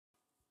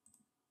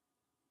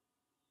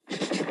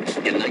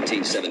In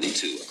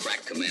 1972, a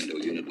crack commando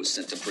unit was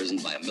sent to prison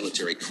by a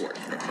military court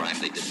for a crime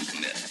they didn't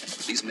commit.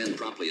 These men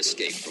promptly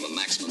escaped from a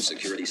maximum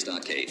security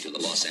stockade to the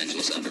Los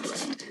Angeles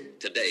underground.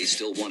 Today,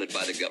 still wanted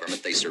by the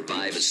government, they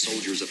survive as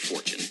soldiers of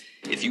fortune.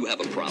 If you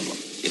have a problem,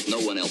 if no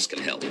one else can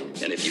help,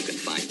 and if you can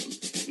find them,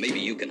 maybe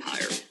you can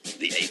hire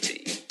the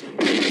A-Team.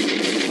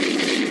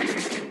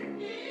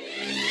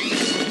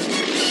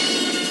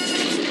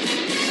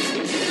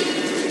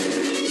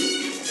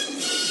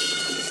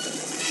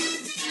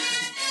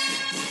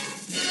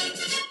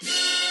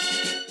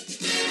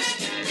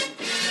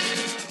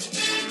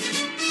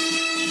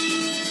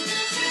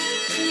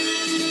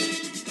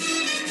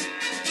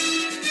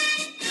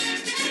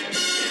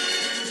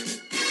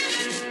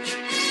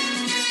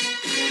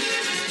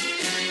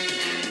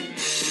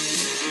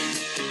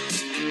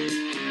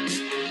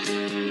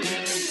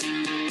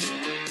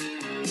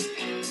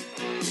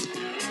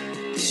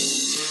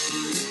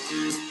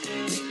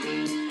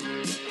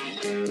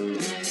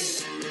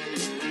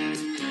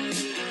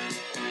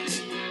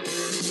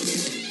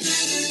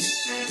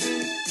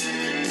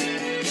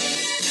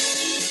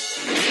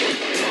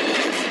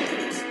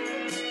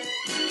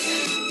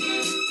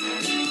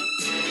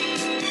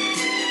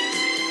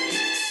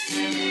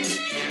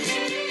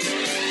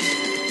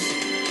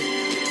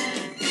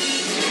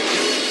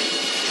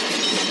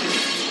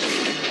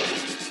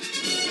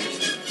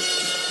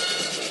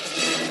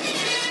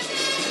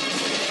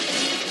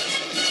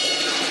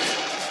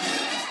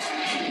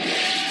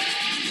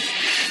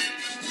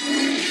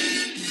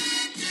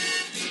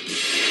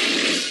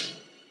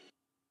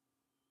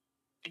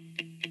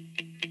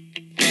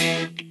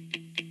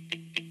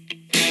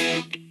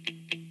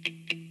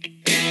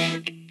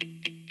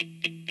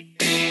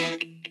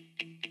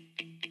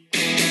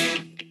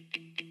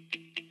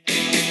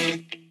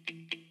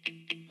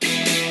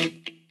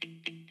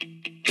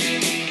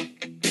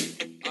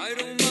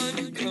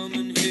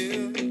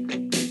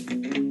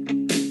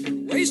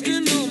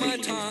 Wasting all my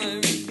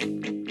time,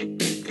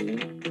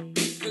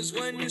 'cause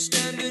when you're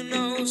standing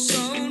oh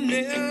so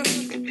near,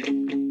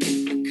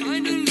 I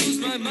kinda lose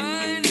my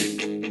mind.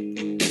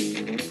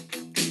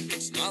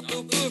 It's not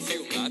the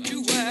perfume that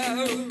you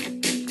wear,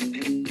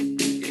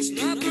 it's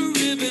not the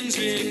ribbons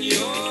in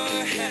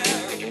your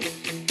hair.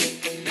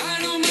 And I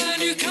don't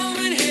mind you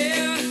coming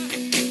here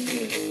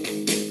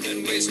and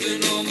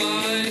wasting all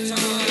my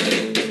time.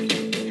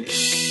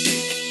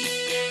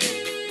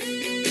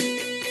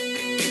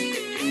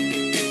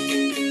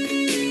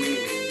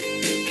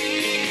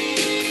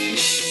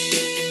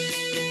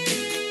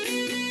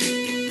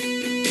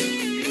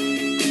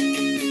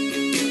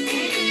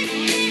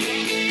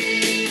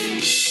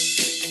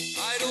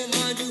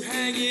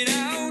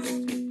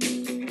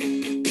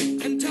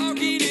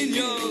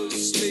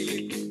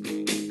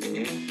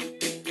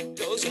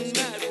 Doesn't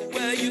matter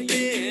where you've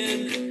been,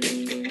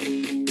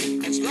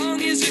 as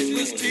long as it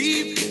was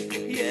deep,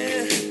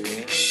 yeah.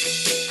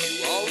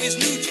 You always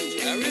knew to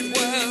wear it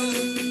well,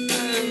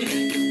 and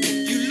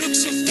you look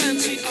so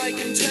fancy, I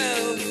can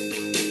tell.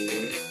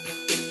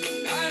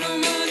 I don't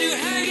mind you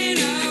hanging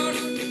out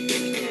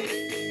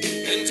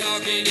and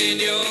talking in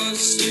your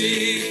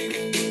sleep.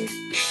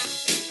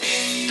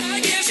 I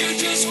guess you're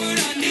just what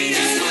I needed.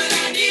 Just what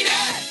I needed.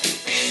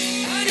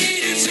 I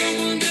needed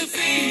someone to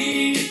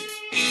feed.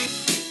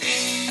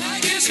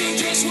 You're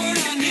just what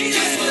I needed.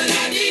 Just what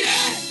I needed.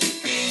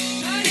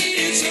 I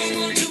needed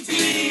someone to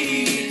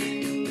please.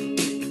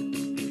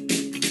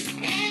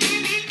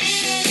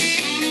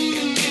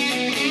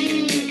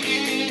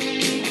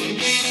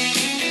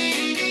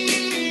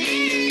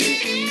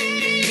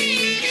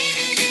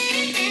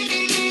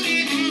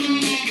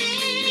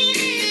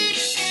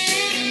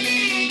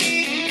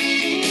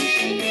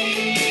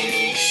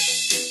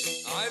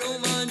 I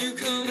don't mind you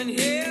coming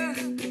here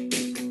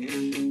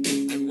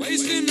and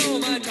wasting all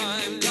my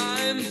time.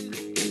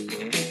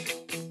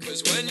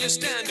 When you're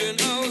standing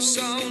oh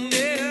so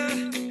near,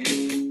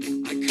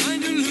 I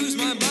kinda lose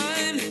my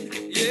mind,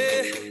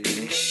 yeah.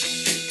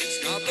 It's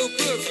not the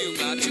perfume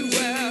that you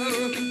wear,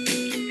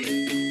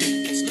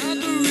 it's not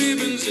the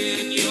ribbons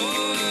in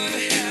your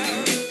hair.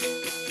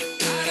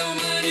 I don't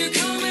mind you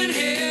coming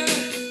here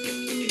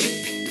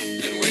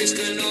and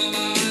wasting all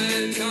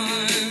my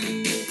time.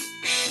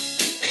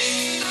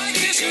 I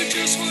guess you're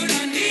just what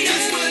I needed.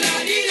 Just what I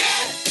needed.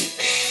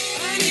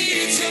 I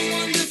needed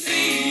someone to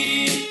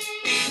feed.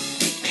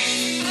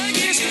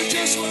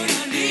 Just what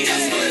I needed.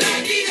 Just what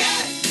I needed.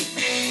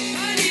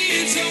 I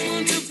needed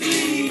someone to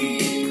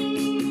please.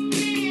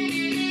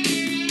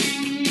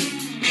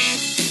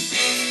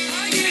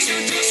 I guess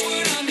you're just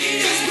what I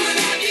needed. Just what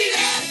I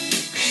needed.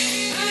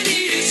 I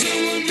needed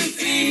someone to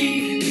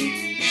feed.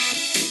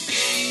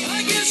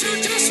 I guess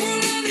you're just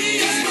what I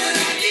needed. Just what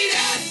I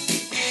needed.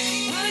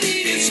 I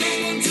needed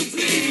someone to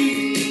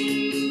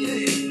please. Yeah,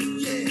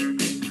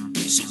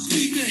 yeah. So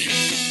please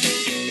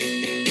me.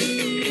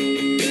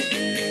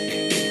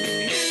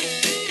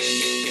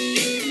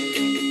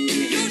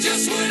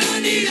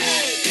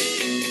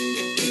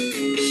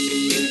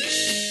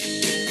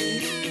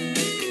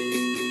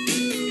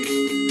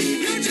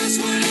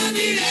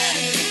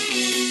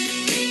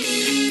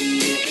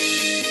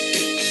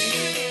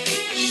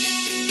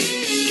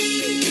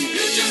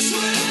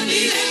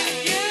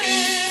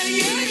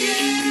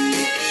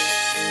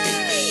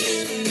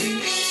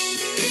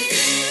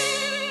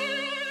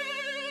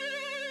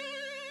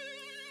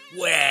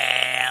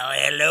 Well,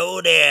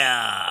 hello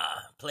there,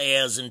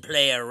 players and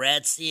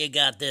playerettes. You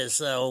got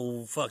this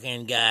old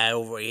fucking guy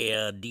over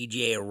here,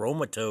 DJ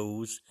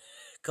AromaToes,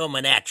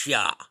 coming at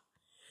ya,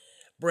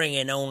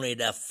 bringing only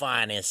the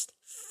finest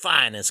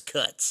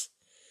cuts.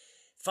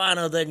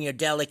 Finer than your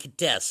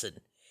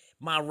delicatessen.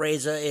 My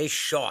razor is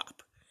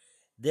sharp.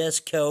 This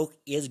coke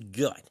is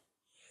good.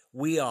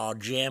 We are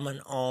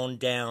jamming on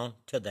down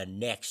to the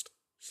next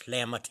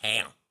slammer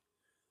town.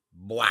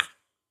 Blah.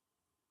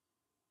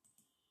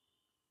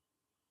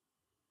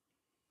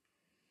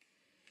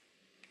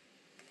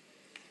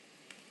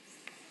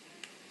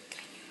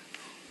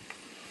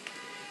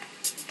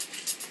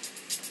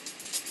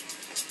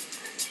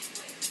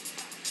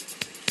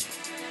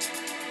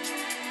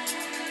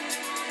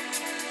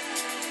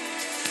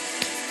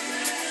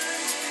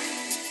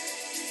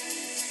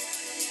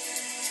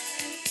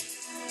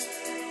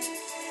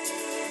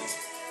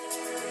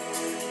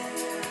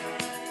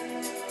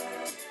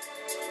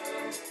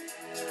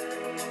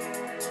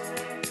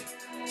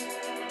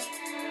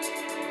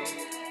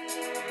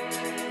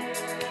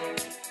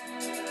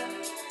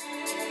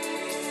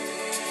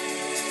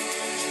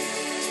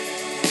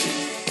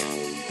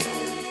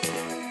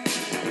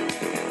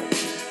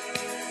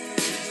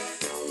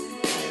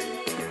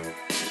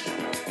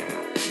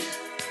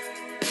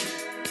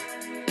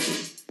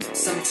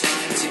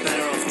 Sometimes you're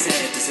better off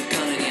dead. There's a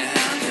gun in your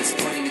hand that's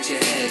pointing at your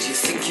head. You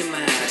think you're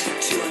mad,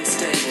 too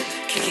unstable,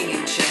 kicking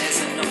in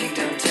chairs and knocking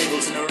down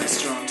tables in a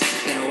restaurant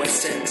in a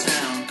West End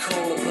town.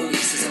 Call the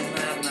police, there's a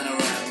madman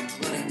around,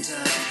 running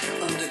down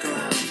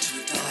underground to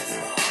a dive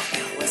bar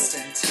in a West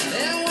End town.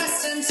 In a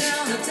West End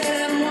town, a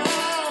dead end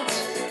world,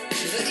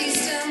 the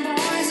East End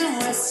boys and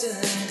West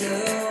End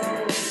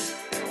girls.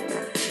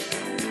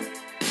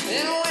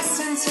 In a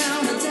West End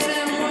town, a dead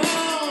end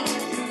world,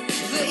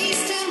 the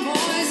East End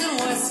boys and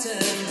West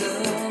End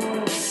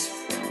girls.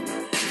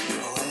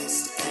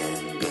 West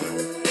End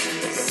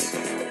girls.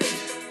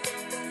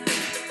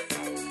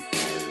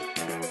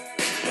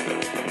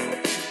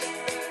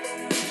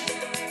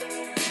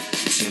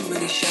 Too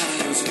many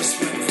shadows,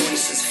 whispering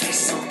voices,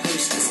 faces on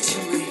posters,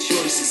 too many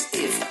choices.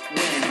 If,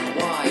 when,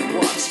 why,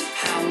 what,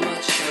 how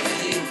much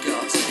have you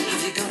got?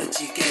 Have you got it,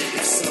 do you get it?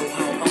 If so,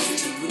 how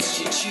often? Which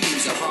you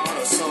choose, a hard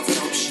or soft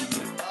option?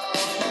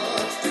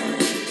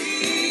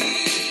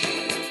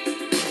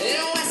 In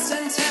a West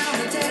End town,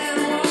 a dead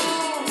end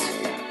world,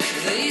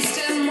 the East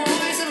End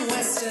boys and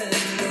West End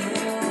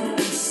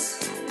girls.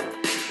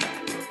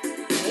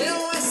 In a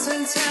West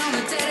End town,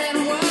 a dead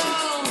end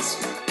world,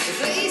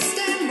 the East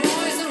End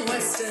boys and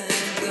West End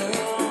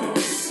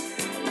girls.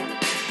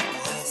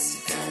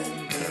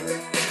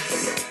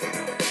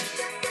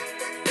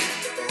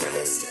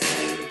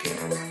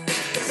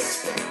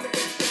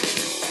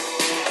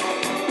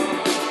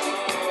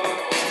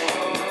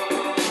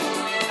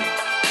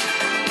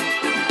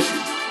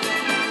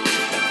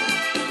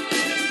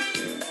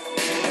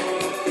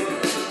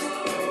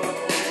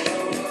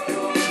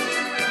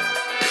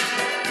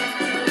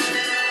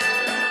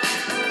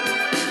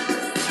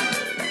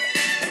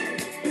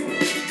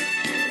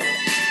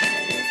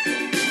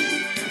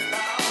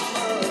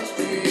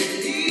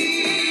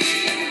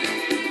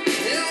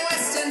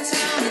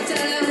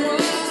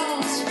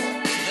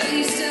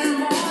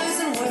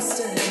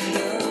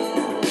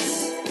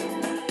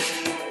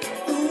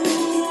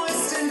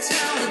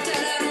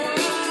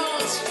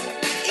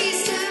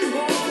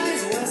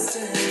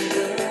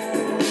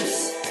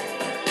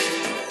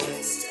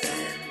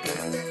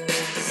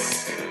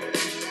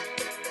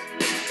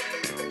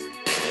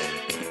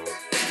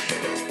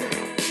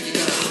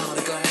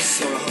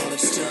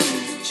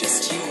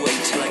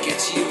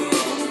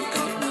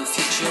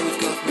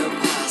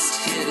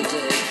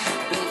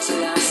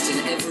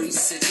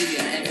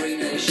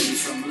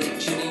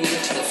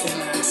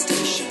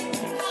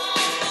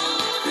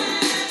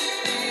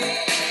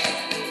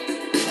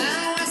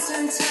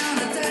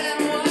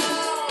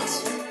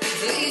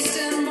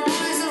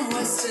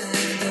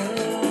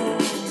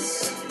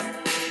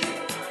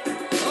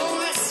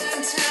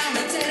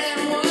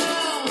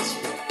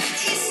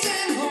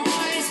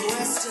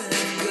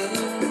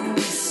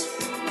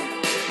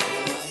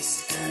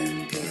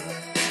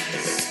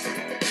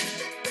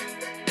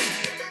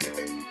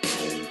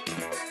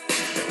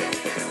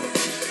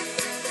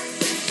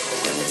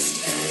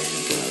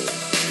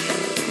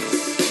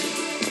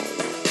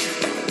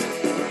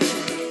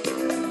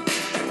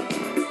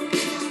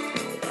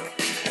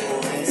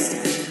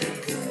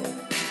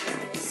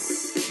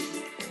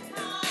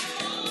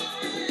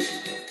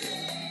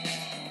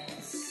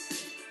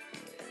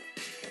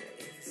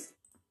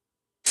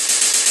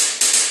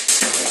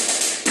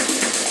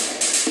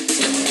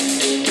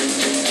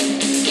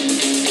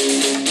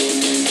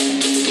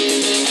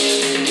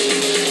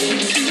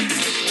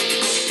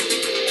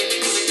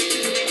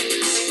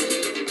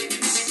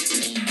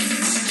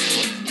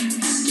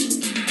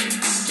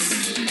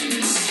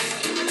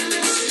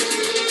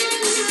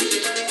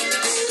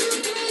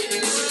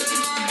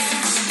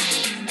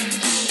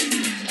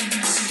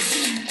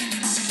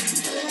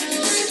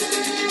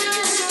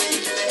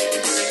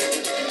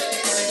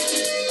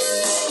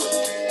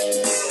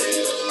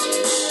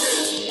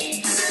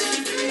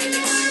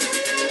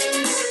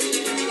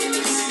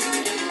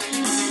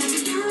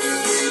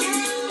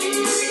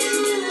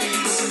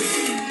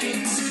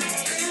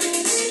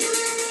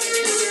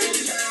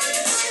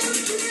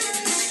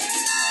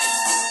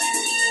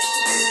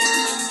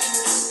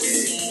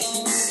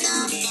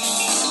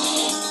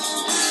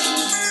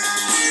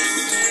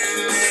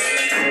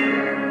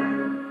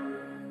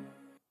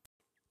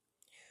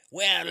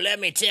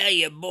 me tell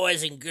you,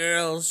 boys and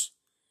girls,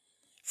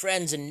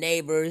 friends and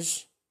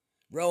neighbors,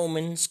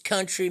 Romans,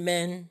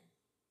 countrymen,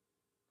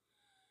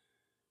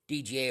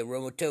 DJ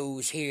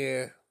AromaToes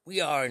here. We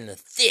are in the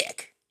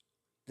thick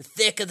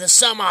of the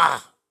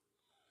summer.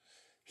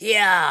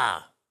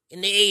 Yeah,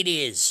 in the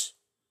 80s,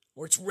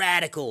 where it's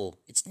radical,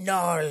 it's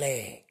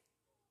gnarly,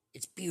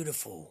 it's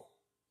beautiful,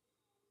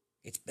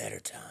 it's better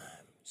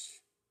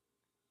times.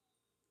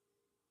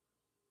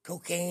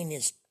 Cocaine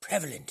is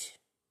prevalent.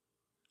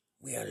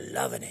 We are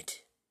loving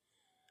it.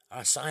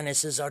 Our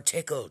sinuses are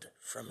tickled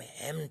from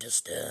hem to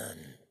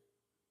stern.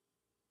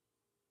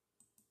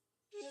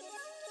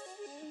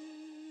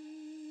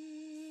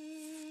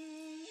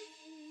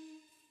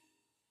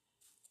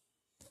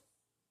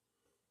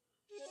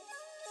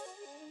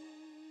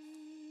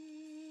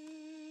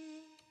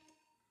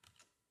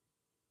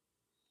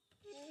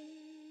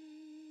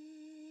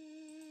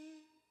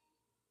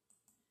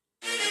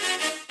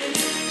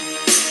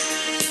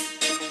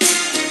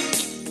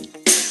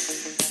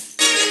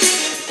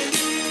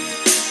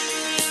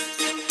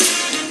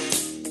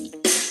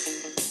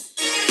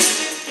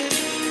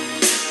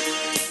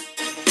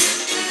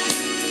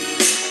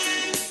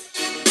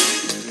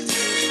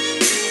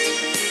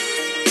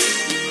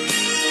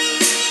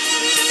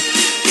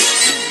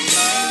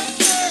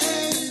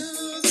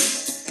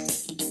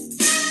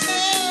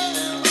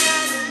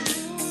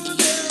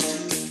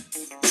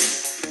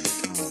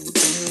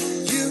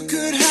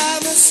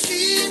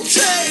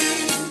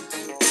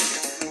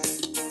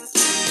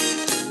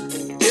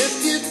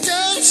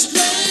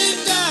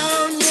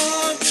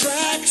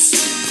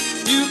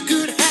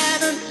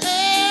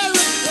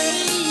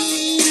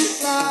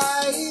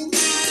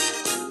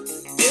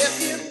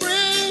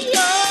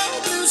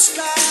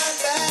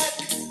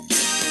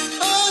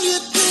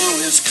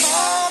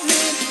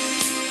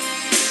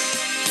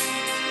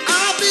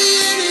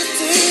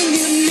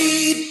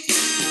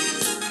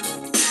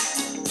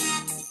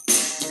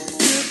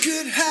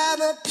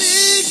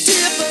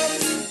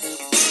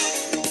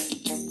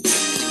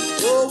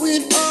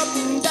 Going up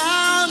and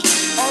down,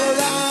 all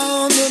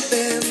around the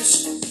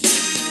bends.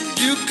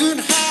 You could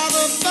have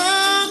a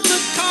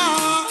bumper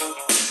car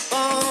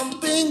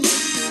bumping.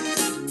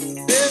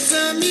 This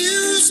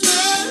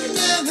amusement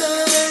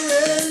never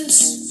ends.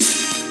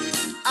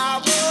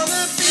 I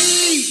wanna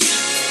be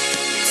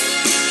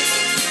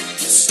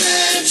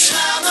stage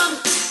having.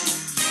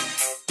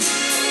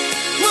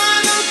 Why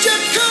don't you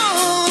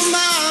call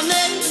my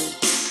name?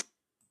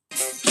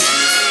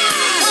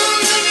 Oh,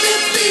 let me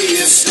be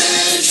a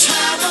stage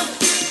having.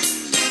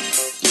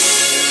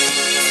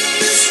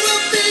 This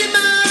will be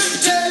my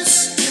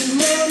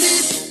testimony.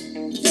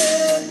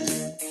 Yeah.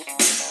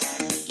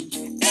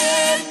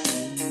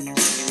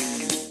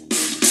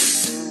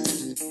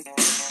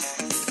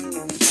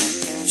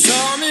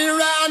 Show me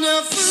around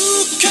your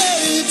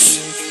fruitcakes,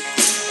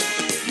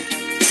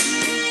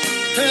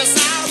 'cause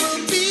I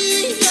will be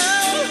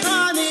your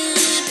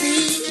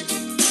honeybee.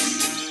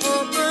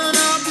 Open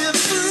up your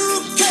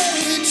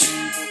fruitcakes,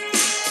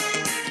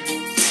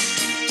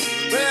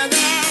 where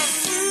the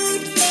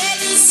fruit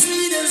is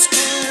sweet as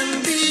can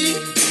be.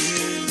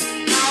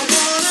 I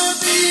wanna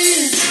be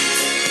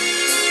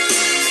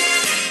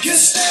your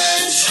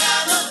stage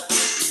hammer.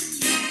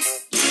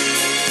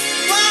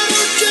 Why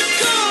don't you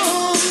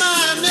call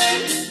my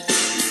name?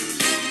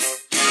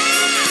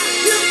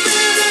 You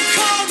better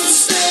call the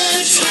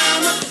stage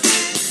hammer.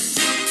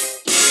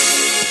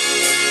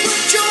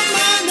 Put your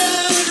mind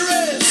at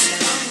rest.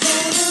 I'm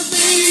gonna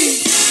be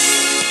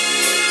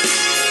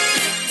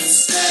the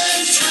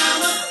stage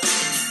hammer.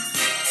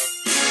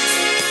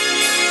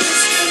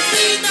 This will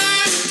be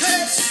my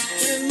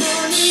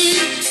testimony.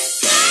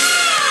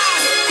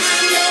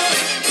 I'm your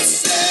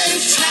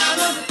stage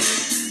hammer.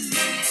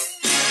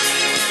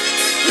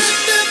 Let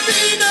there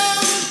be no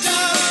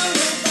doubt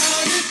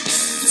about it.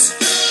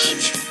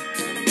 Stage,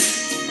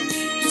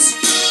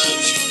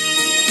 stage,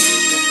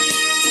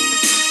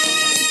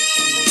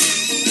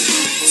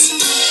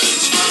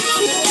 stage hammer.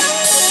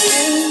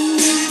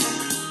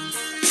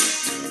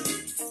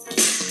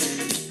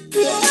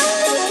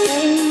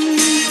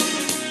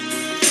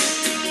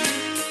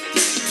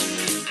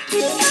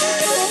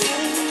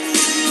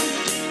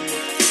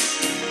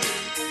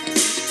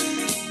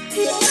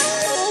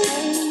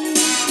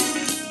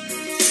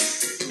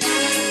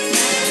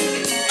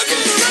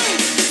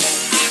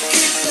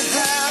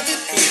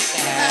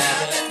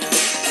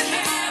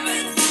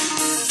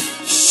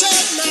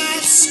 Shed my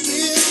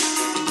skin.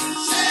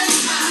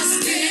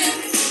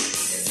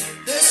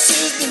 This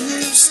is the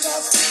new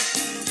stuff.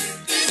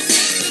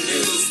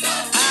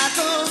 I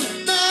go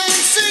down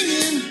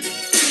singing.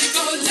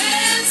 Oh,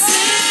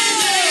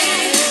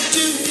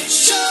 to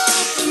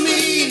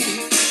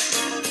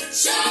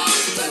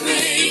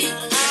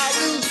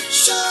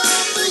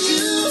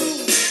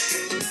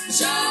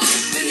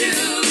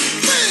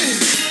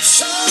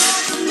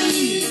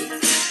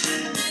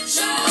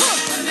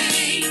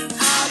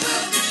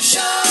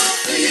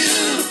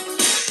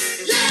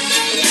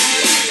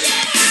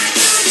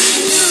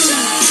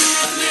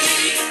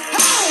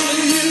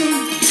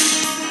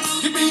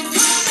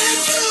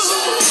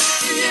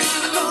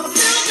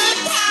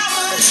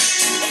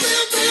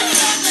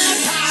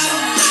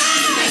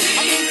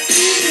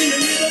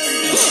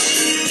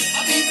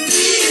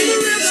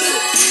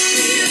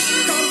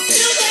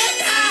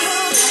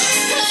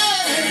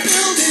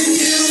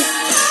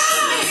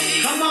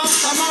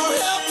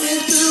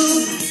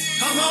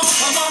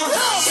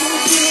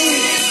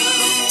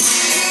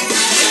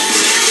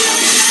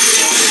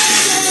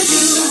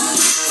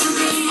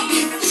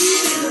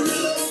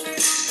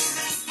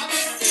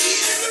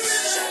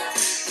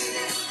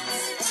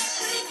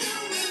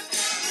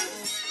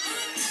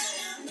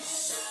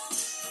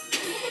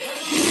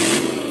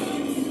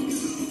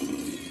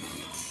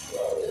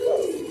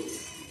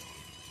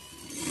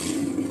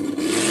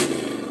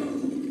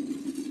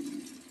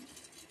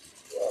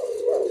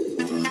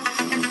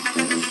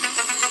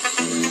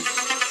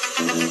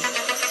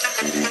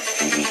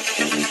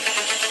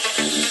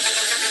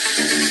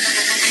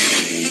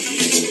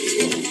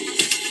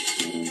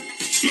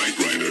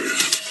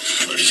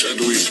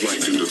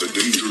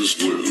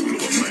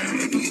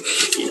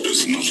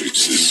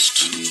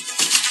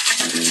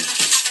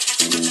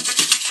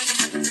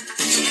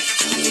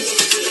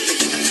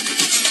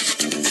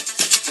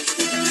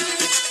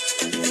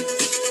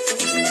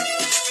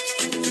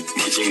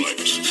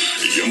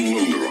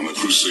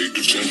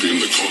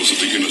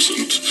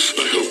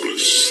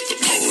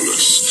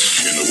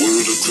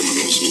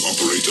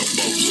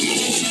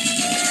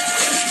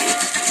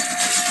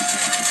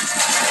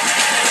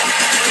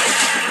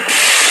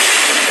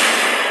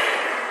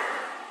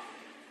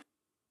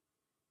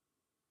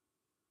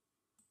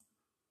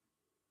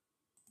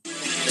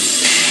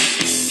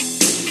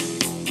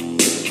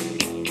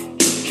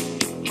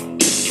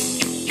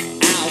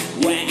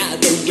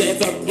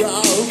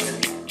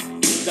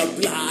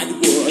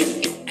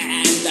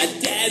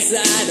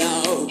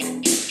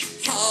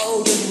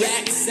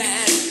wrecks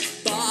and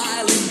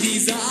boiling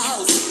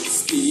diesels,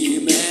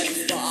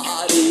 steaming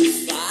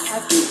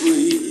 45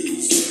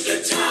 degrees. The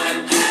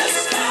time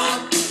has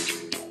come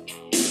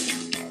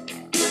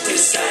to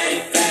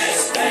save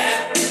fares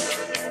fare,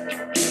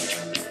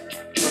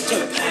 to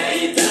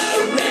pay the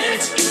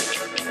rent,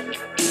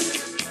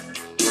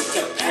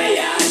 to pay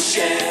our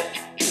share.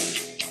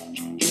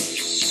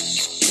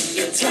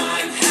 The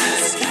time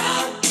has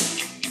come.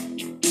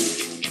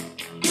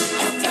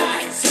 A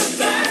fact's a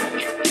fact.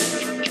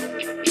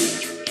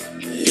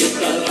 It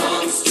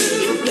belongs to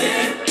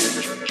them.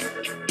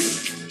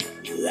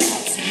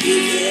 Let's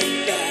give it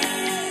back.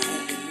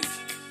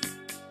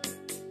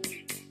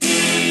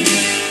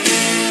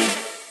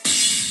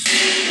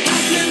 How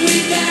can we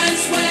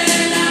dance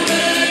when our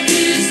earth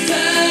is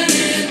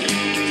turning?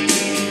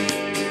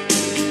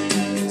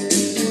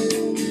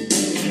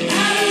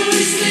 How do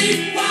we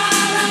sleep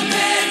while our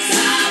beds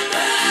are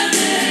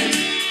burning?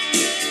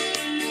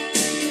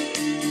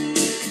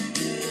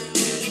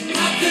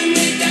 How can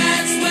we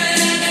dance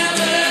when our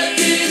earth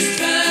is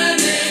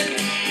turning?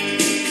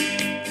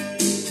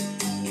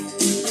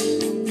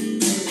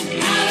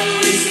 How do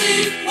we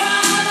sleep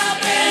while our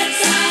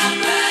beds are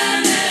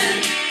burning?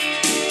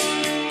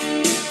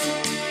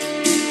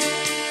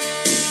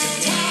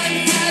 Time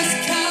has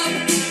come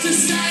to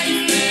save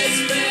fares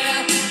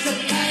fare, to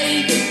pay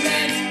the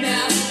rent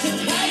now, to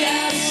pay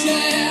our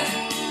share.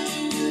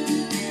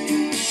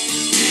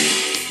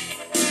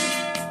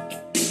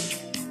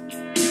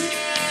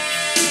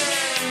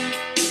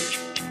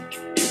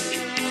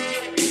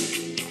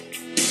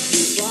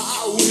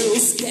 We'll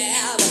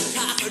scare the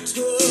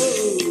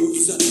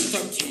cockatoos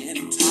from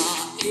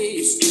Kentar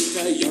East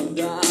to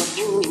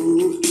Yondabu.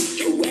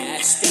 The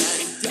western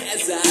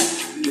desert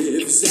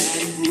lives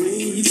and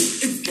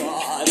breathes in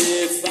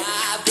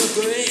 45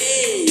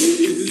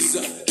 degrees.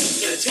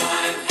 The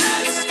time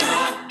has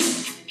come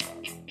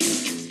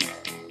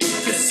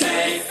to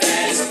save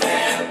fares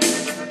fare,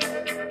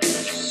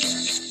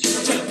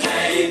 to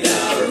pay the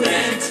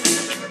rent,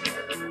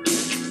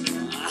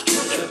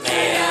 to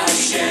pay our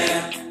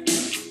share.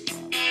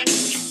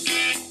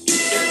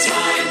 The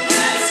time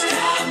has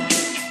come.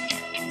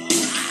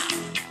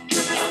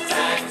 A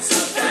fact's a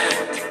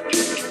fact.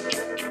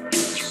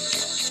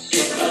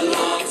 It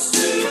belongs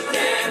to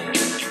them.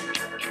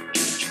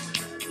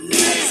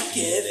 Let's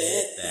give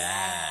it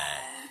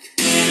back.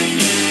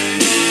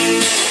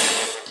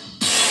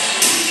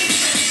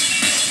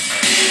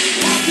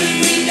 How can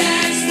we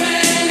dance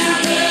when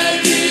our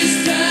earth is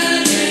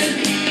turning?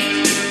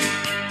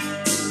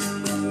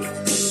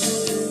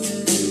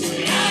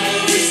 How do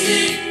we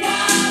sleep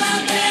while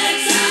our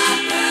beds are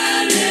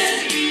burning?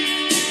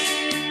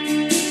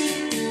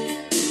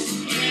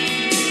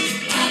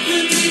 How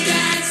can we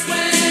dance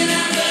when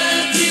our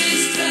earth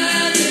is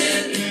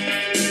turning?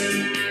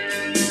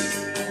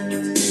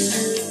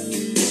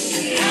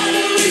 How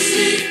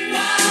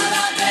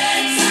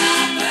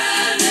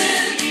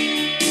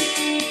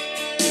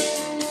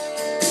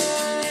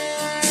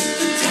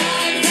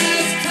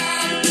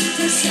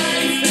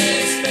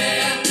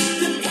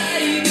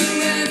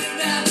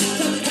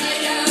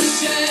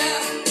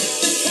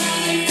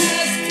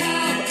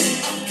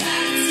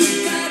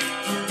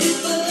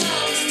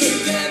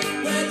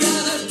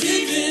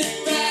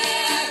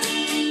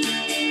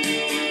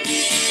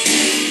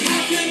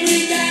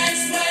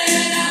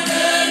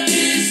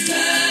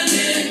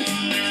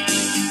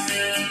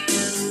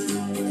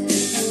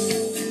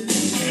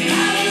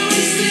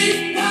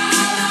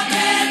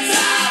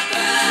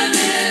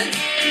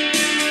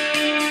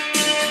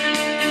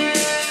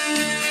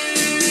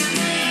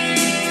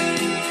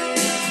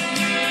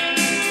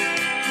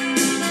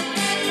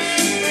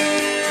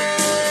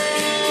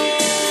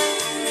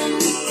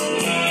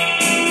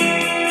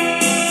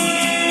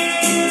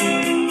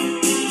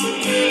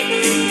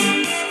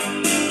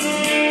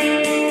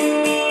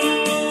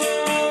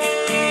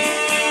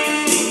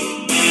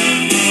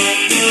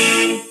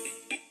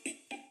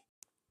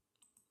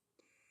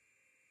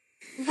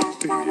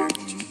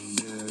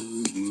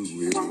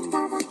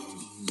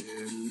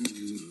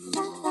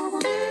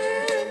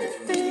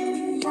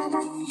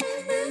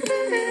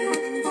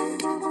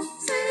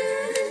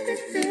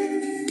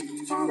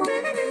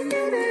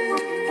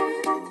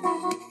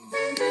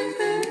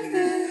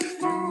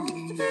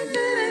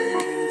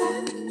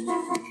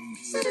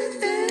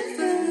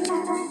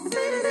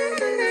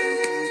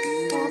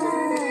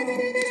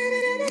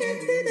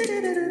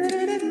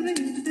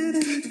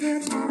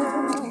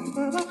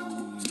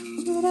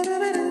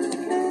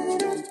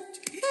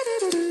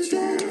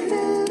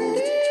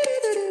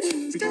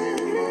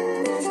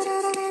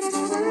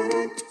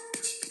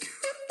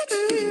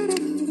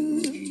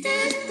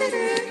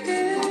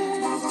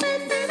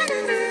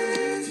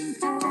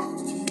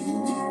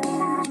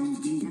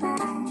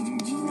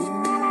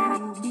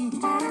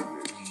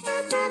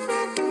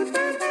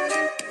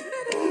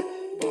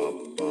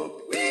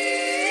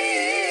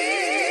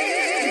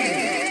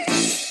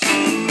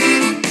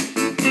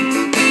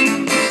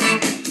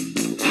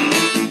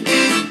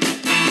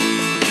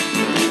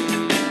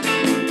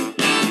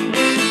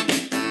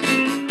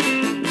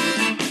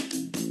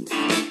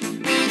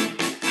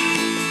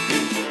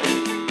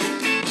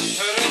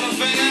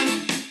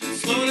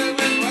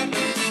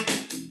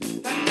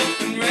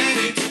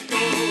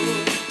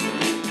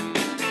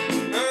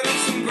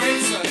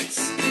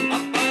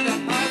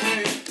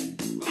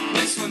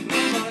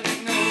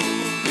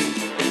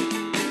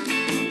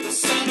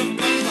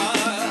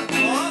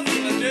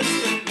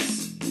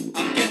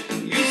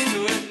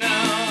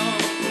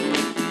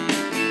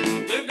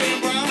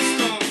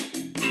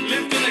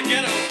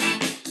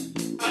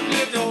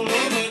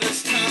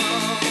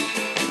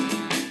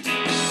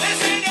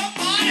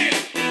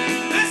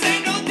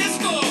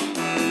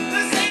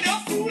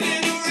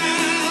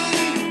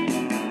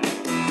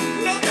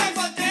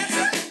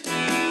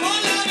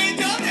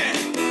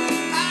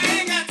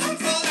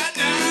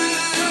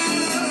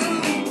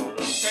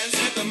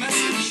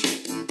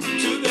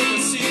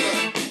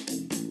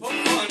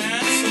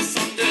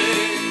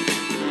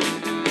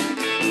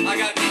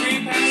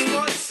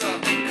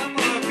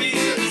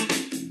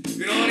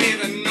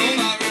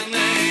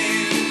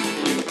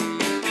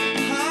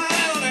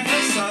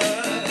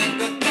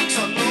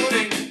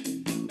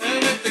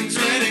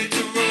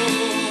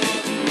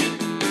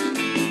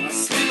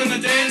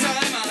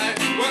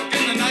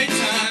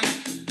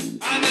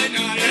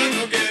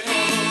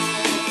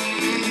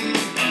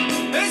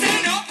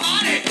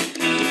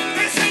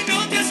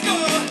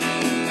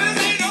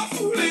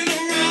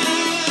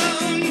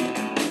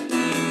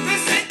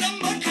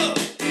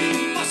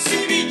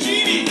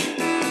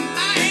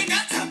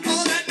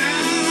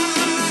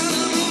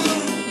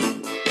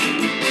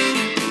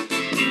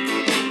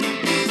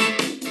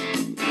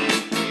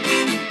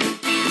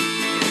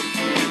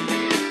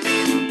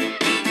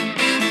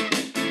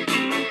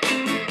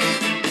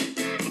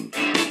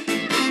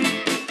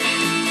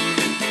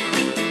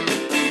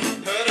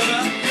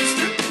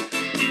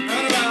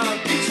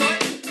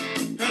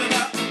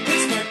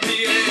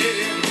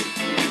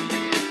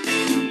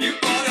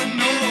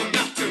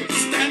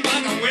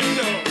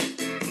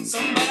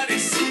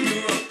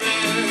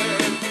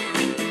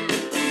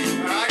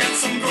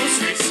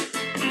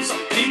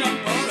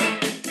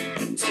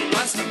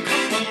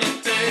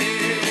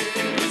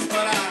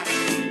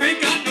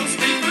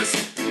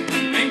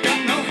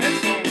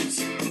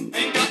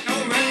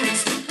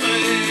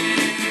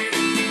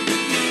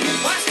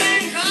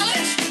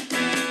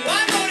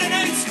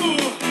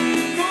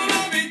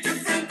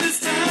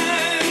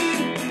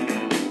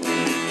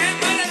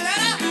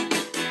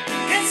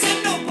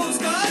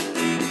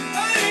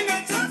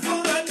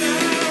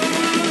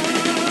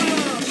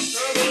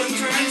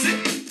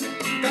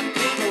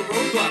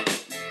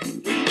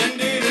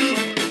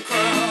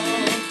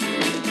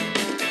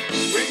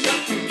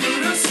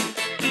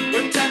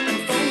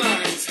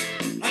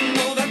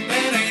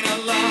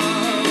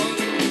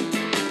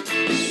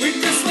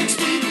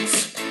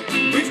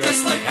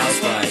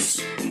Yes.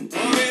 Or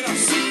in a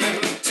similar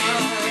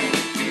time.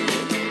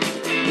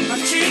 I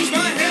changed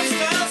my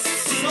hairstyle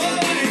so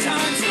many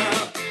times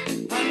now.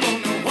 I don't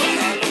know what I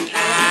look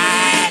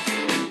like.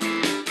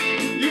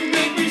 You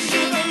make me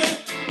shiver.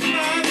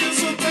 I feel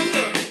so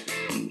tender.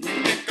 You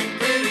make a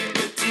pretty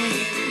good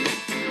team.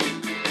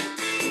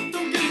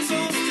 Don't get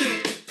exhausted.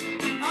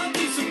 I'll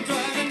do some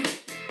driving.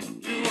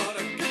 You ought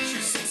to get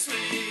you some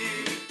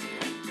sleep.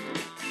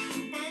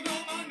 Burn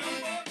all my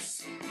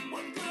notebooks.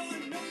 One girl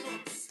in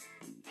notebooks.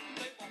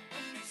 They won't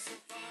let me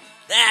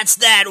survive. That's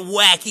that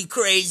wacky,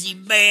 crazy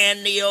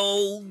band, the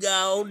old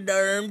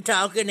goddamn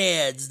Talking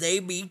Heads. They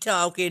be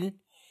talking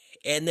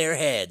in their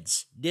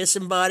heads.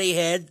 Disembodied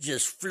heads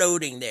just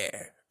floating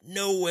there,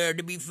 nowhere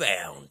to be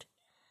found.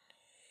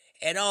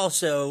 And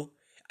also,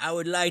 I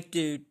would like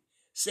to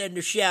send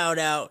a shout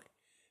out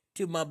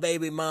to my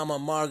baby mama,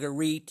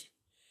 Marguerite.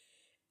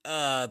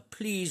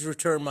 Please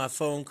return my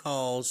phone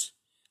calls.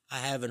 I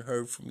haven't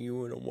heard from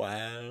you in a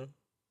while.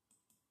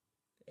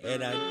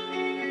 And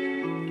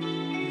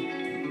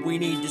we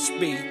need to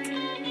speak.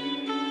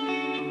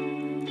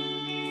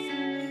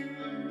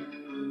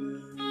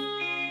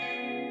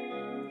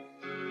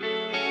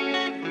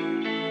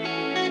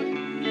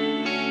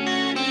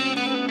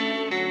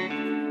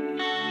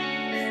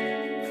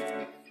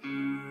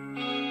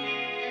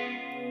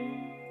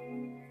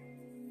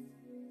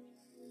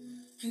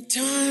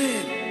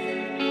 Time,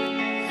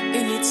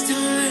 and it's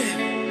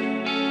time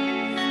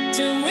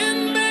to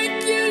win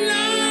back your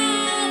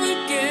love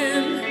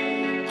again.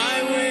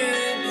 I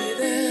will be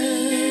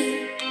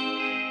there.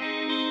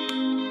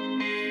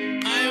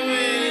 I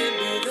will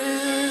be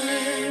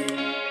there.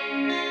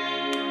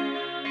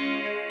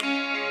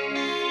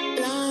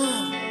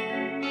 Love,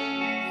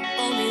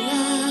 only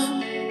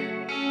love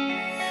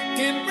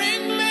can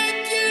bring back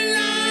your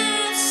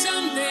love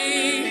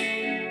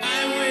someday. I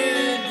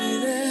will be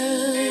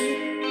there.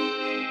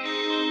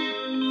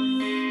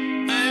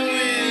 I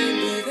will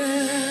be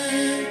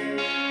there.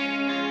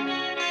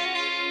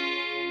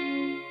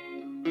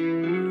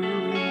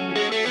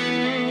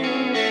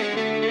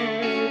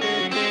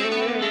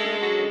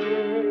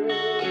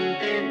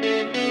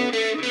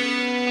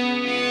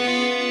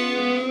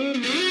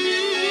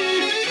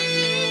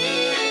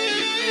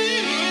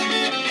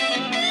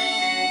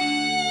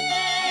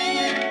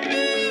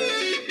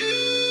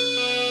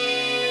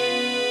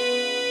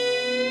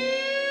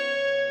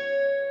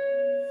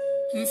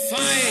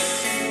 Fight,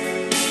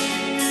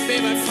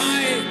 baby,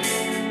 fight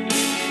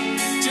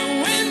to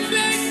win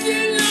back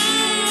your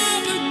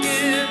love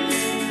again.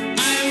 I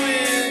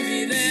will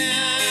be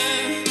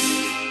there.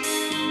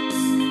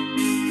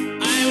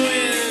 I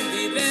will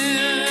be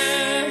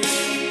there.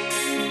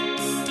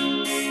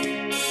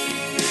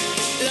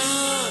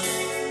 Love,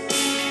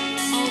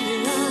 only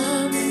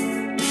love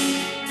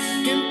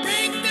can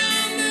break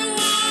down the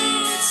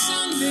walls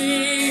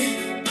someday.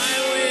 I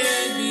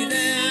will be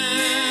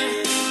there.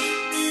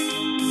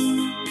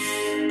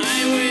 I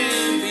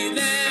will be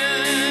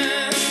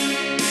there.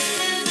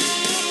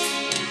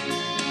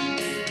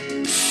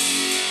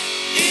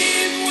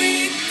 If we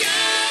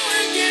go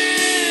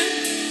again,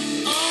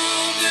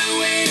 all the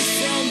way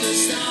from the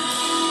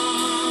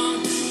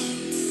start,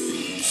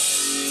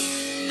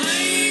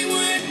 I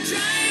would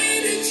try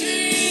to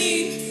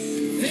change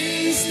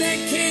things that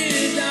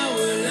killed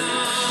our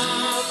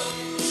love.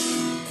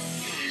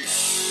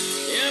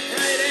 Your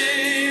pride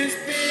has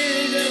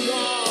built a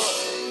wall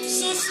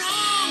so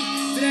strong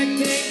that I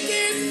can't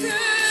get through.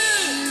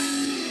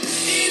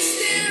 Is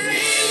there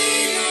really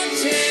no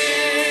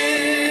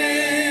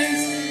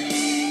chance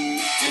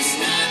to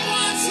start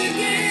once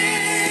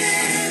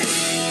again?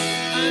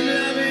 I'm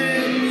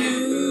loving you.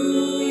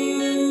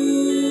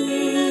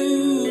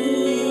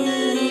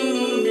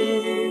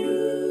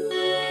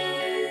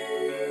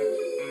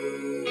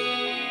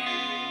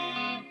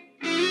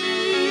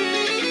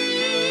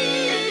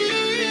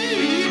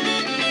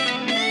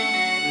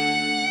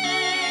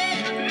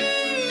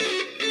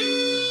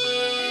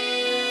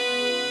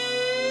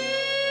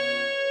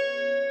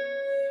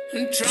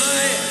 And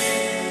try,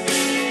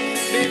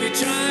 baby,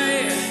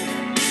 try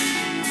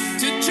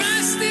to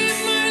trust in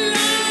my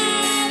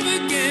love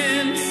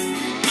again.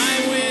 I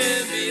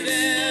will be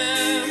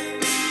there.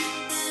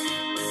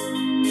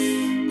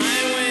 I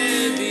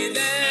will be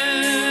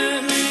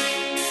there.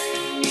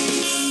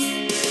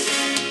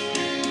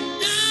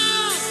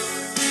 Love,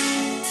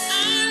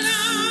 our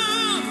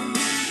love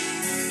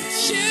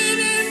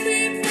shouldn't be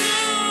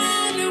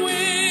thrown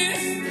away.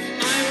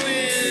 I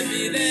will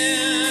be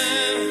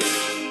there.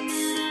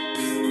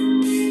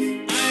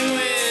 I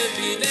will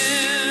be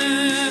there.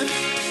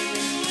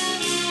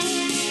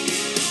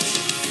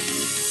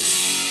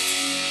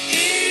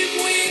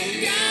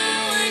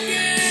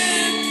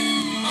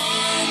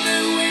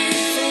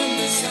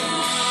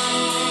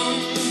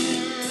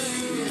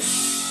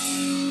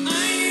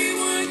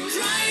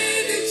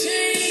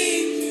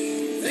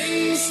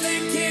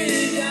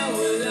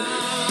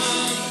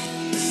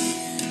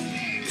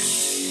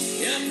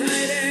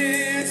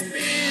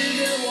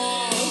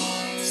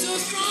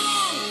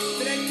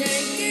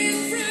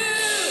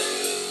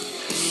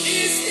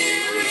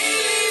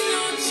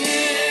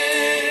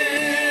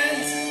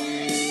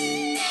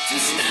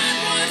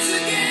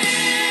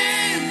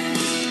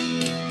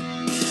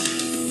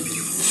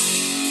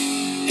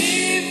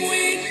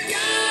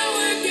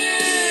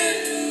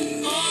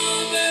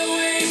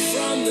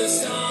 the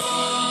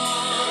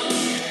song.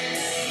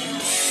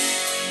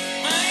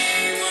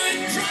 I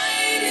would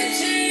try to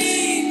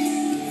change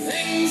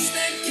things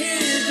that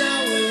can't go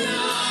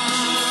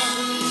along.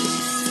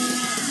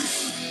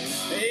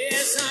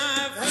 Yes,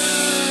 I've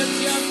heard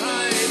your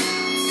pride.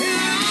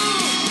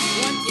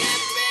 What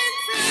you've been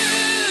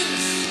through,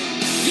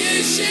 you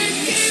should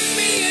give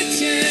me a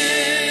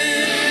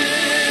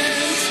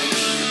chance.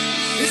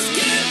 This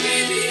can't be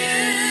the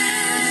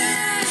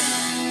end.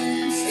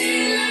 I'm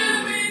still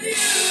loving you.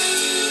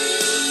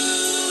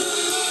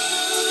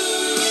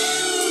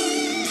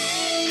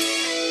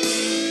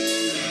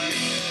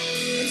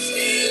 I'm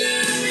still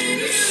loving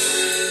you.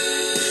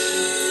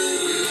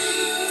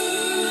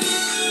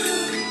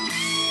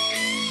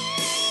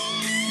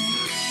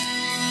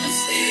 I'm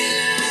still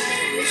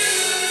loving you.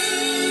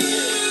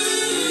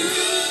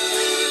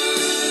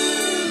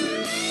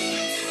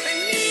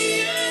 I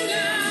need your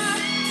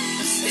love.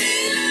 I'm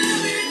still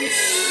loving you.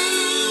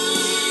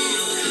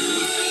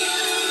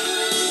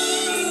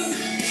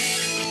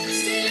 I'm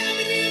still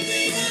loving you,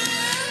 baby.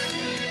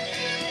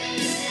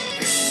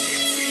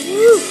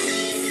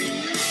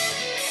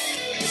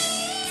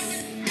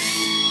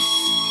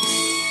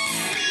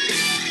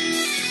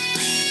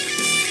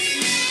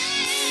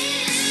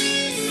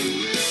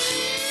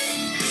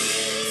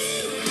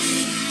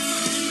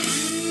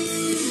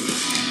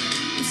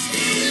 I'm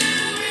still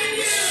loving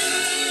you.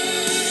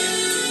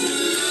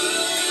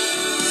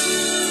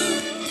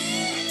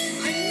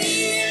 I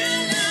need your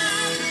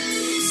love.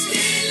 I'm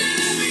still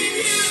loving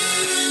you.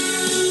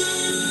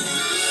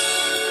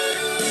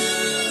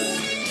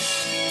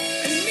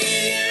 I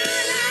need your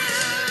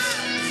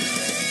love.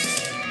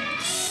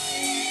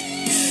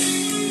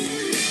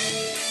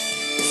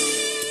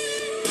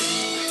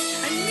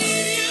 I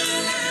need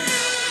your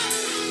love.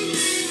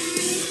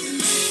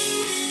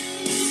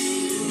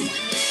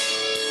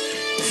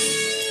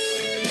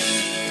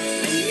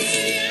 I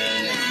need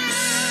your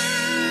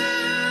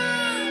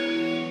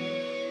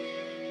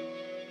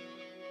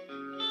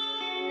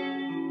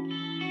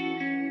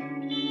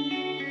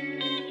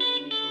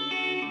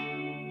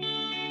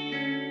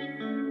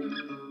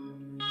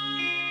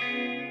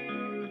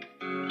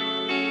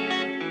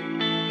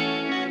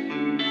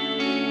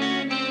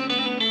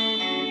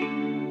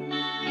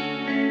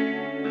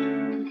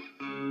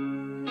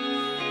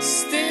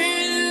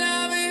still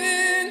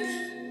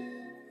loving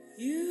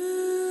you.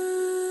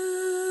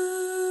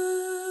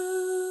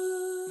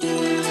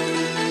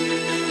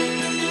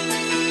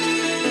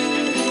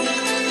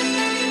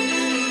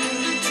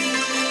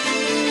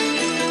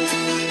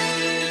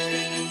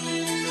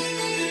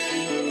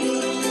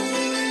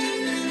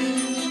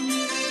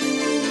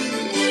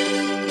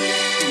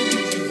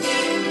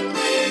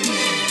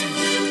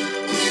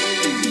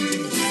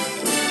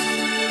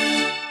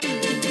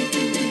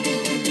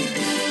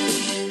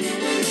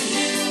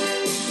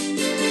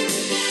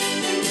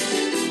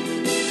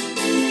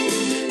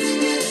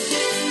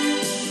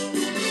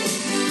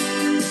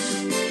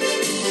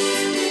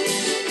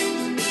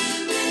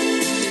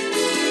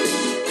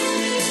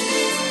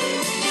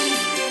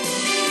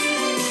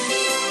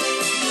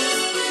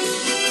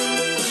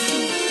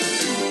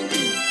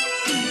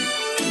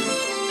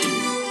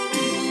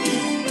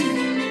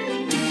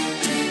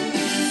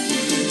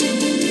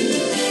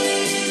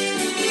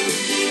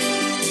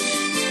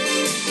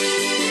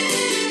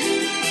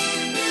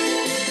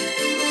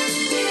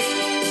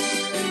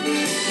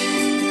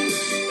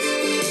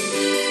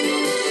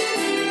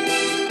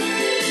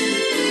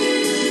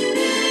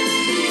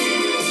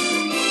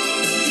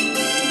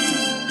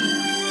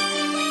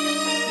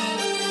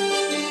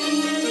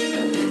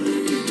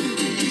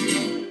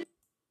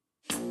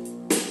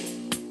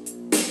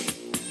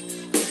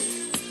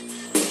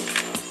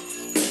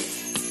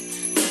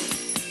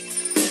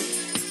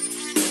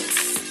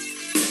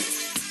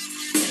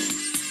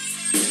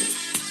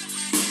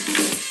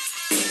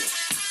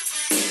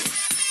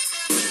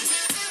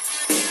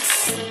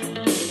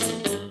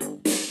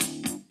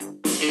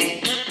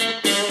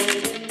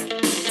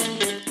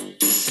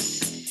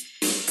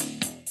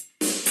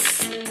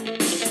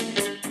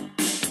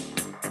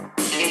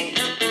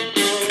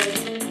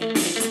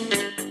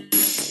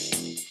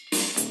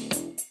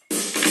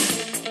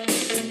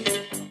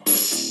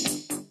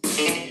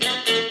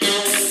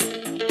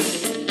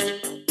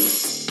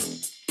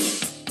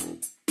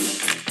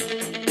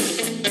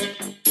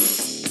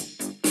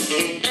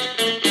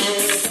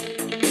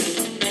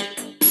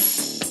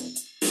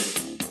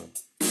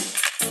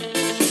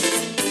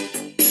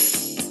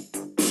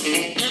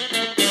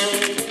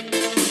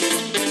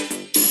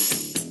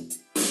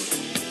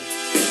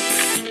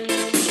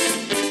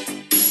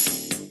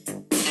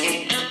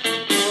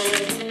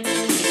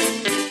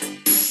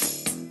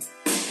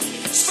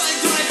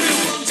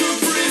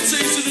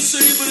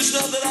 It's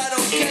not that I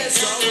don't care,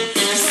 so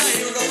cause I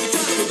hear it all the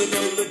time, but they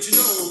never let you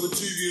know on the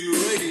TV and the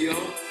radio.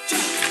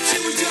 She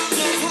was young,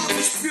 her heart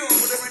was pure.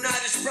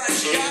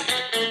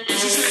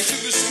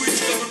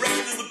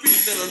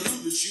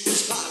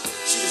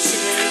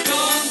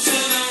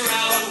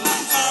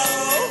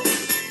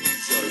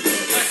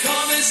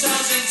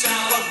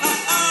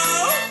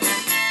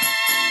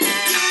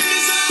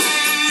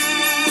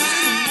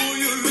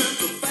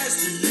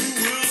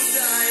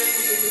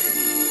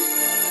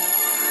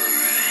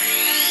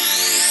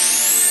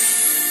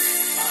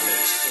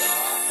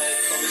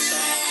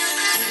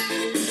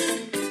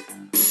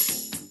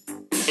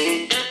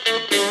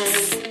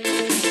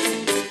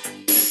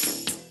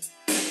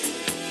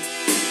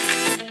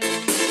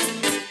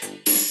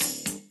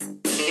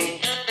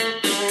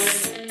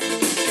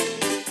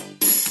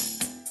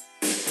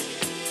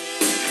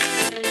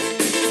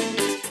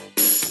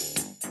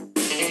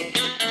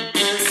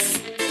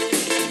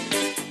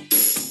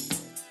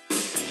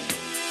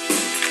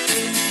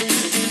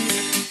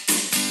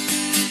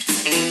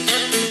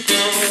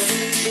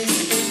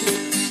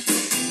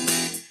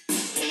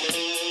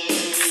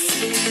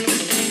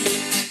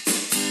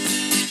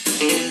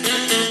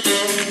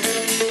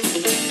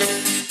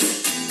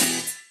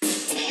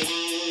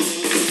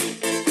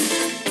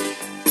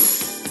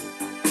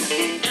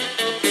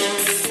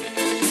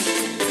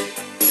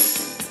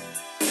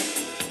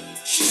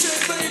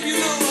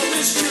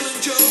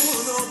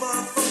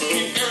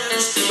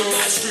 The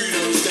last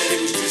reader's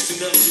daddy was just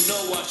enough to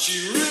know what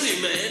she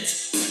really meant.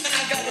 And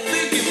I got to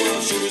thinking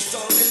while she was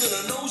talking that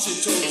I know she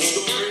told the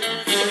story.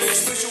 But in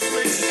special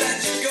places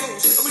that she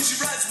goes. I mean, she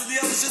rides with the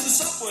others in the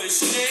subway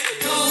singing.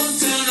 Don't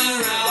turn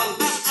around.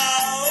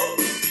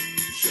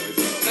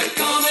 The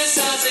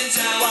commissar's in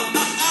town.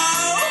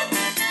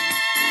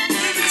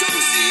 Maybe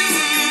don't see you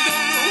and you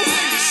don't know why.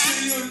 You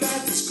say your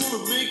life is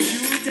gonna make you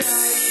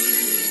die.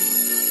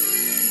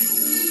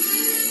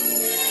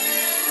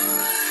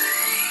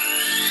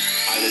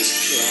 Alles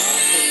klar,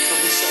 Herr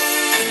Kommissar?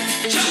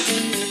 Cha,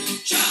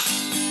 cha,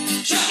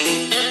 cha,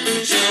 cha,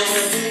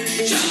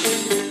 cha,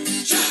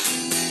 cha.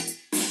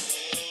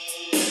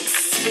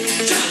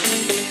 Cha,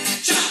 cha,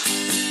 cha,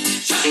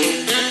 cha,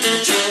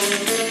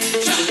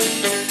 cha,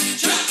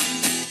 cha.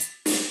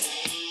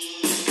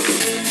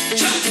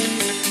 Cha,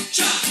 cha,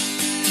 cha,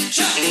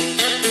 cha, cha, cha.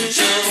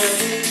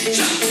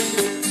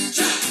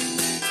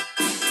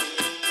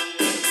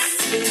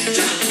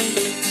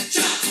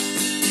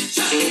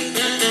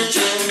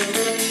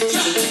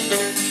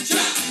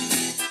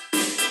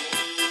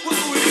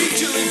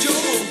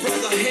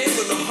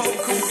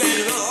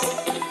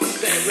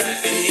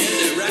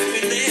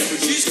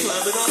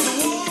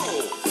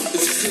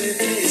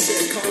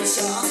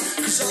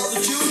 Cause all the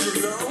children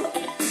know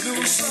they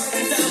were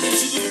sliding down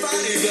into the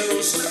valley that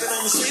was slipping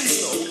on the same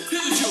snow.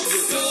 Hear the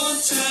children.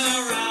 Don't turn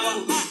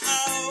around.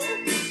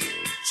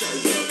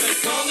 The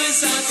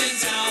commissar's in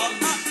town.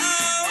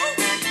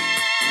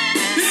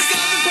 He's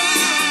got the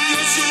power and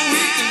you're so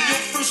weak and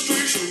your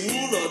frustration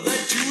will not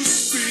let you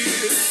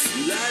speak.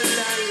 La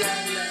la la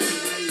la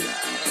la la.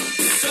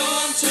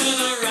 Don't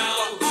turn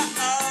around.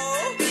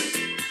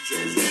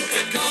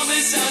 The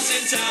commissar's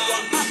in town.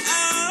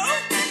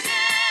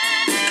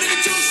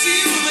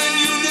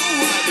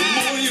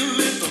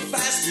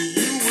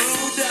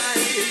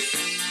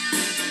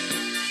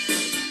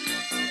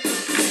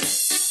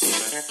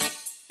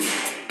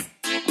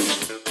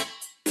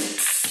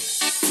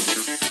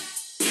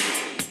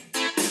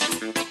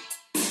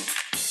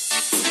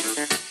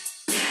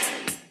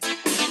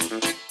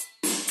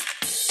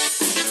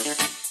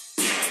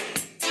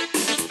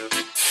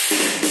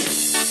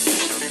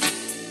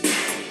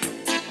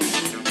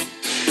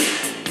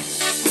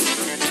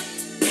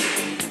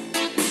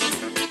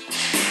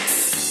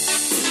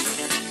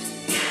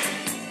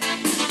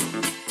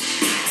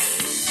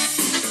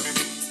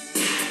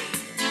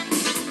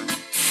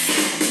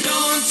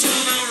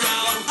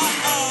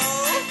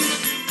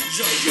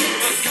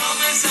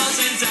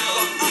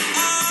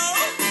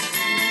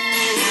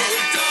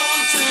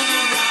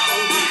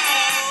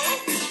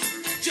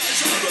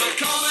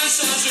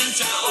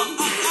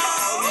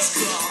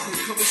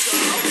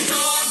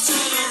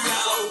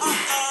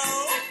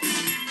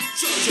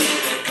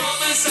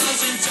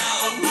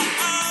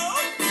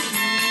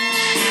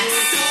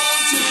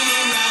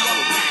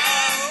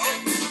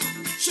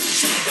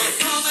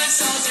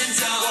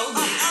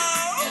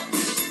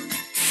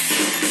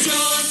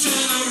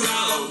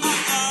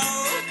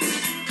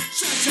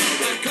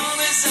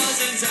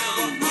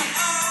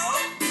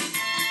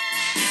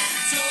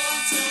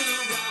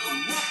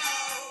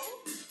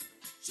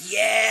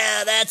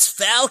 Yeah, that's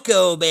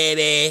Falco,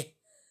 baby.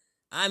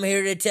 I'm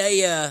here to tell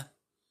you,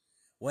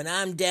 when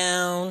I'm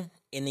down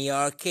in the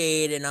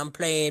arcade and I'm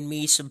playing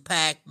me some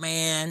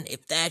Pac-Man,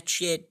 if that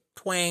shit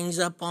twangs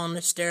up on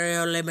the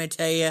stereo, let me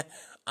tell you,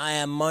 I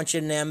am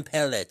munching them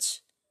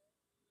pellets.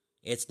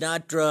 It's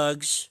not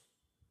drugs.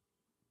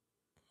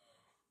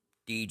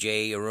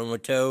 DJ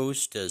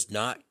AromaToes does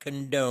not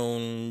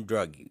condone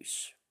drug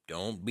use.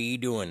 Don't be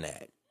doing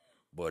that.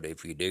 But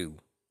if you do,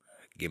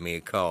 give me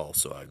a call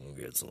so I can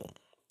get some.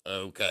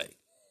 Okay.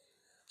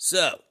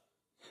 So,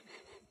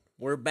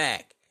 we're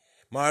back.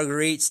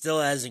 Marguerite still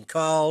hasn't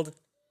called.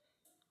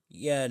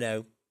 Yeah,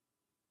 no.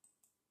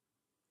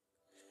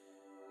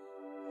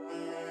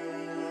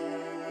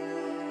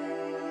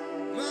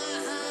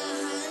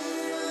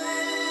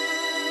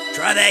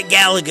 Try that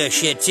Galaga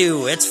shit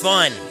too. It's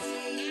fun.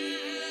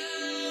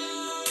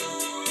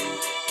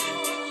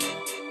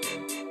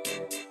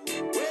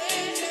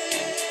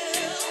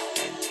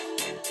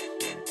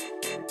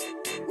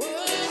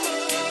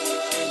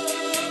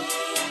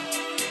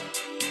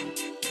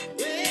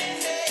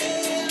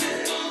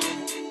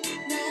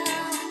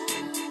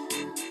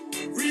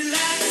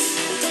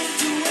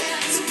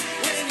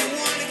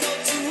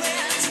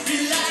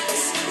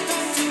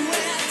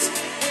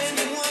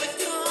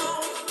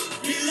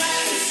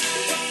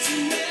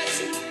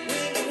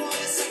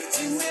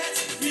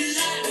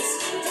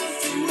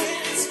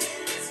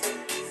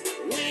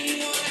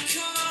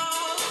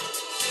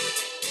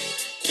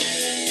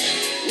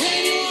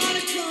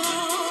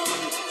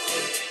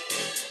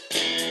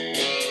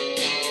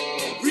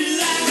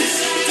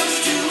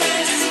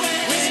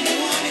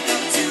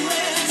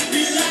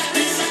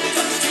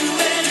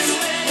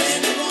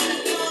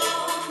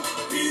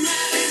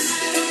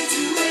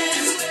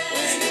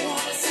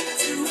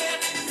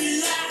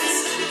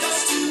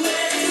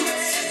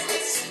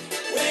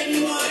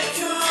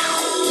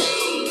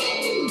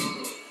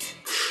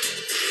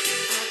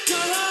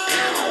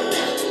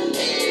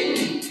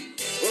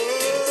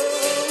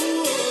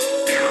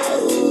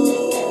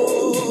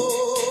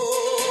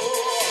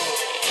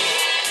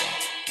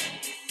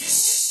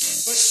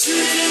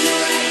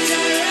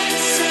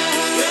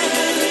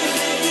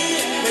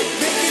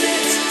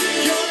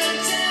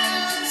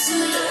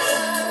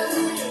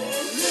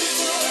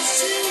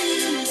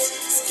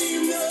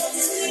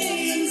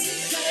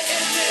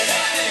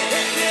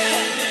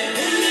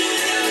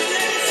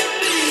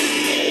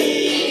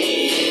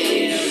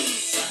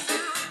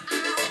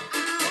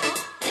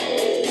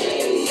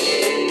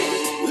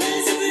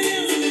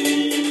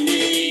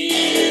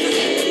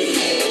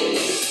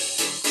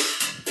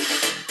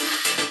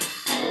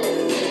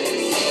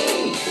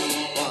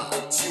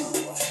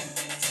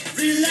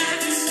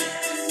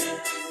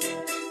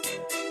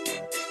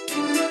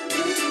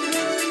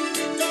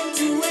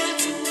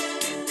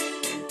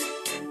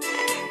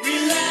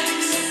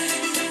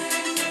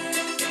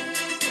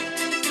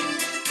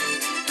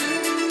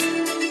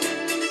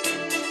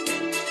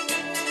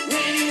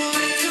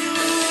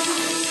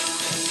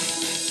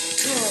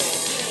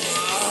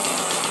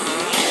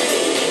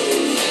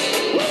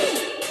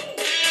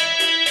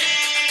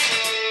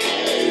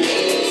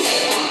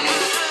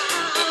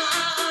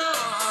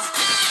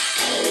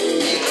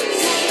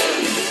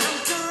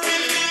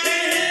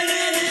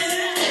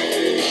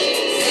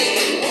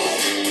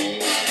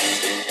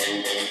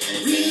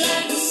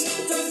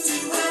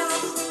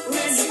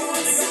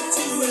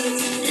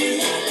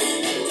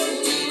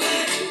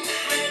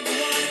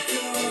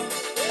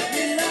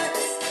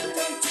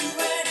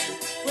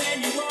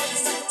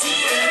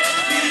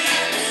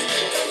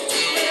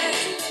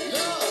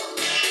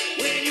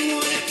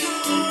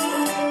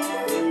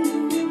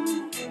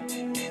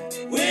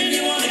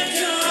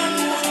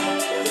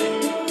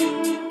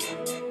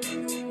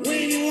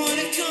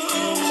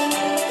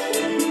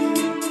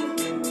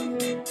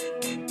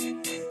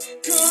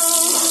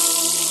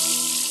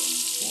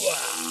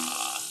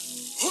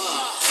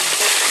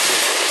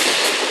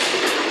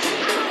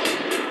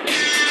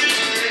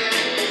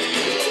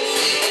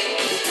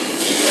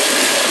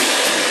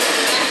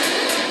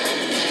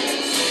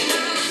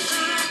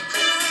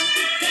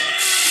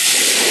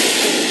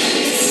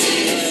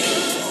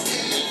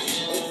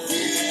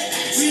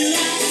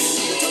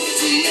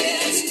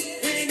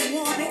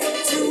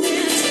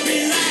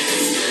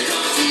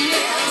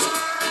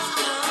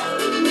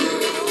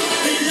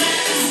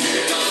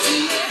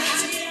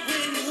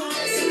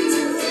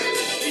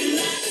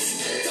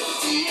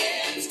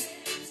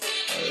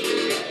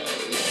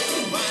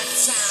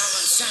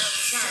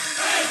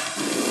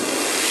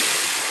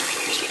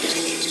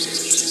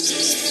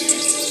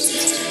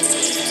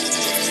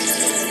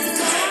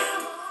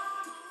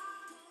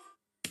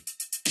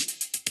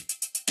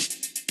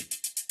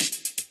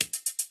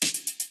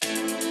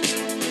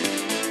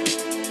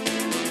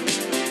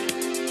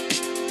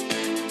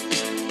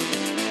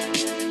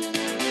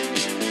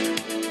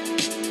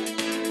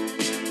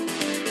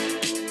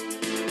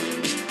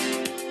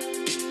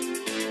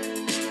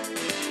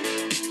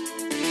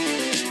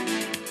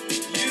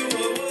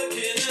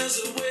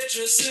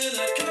 In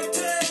a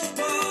cocktail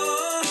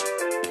bar,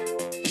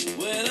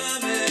 when I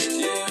met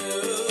you,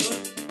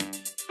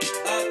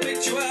 I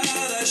picked you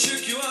out, I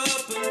shook you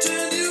up and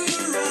turned you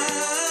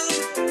around,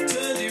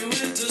 turned you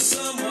into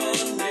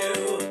someone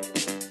new.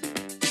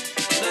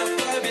 Now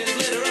 5 years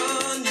later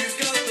on, you've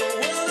got the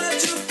world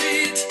at your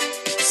feet.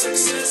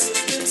 Success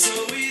has been so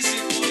easy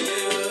for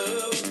you,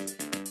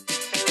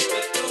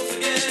 but don't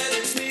forget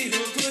it's me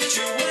who put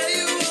you where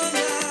you are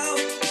now,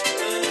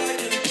 and I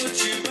can put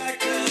you back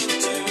down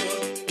too.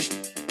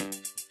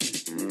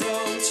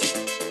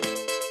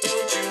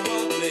 Don't you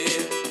want me?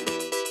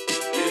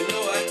 You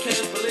know I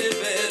can't believe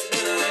it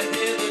when I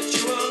hear that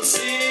you won't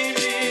see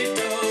me.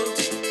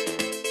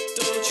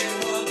 Don't you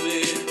want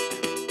me?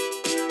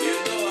 You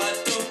know I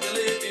don't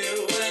believe you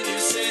when you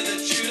say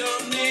that you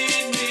don't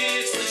need me.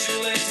 It's what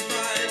you're late to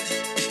find.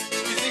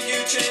 You think you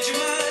change your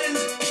mind?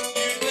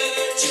 You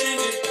better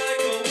change it back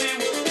or we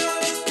will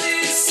both be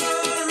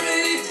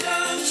sorry.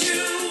 Don't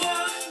you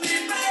want me,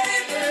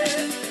 baby?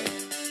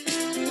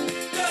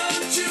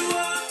 Don't you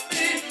want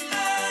me?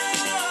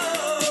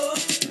 Oh,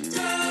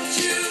 don't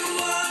you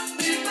want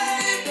me,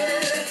 baby?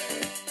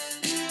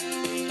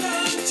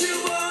 Don't you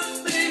want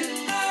me?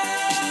 Oh.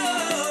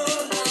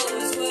 I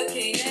was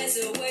working as a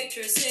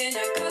waitress in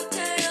a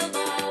cocktail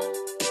bar.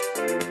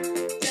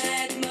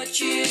 That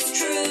much is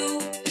true.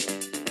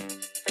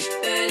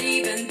 But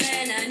even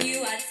then I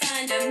knew I'd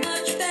find a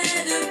much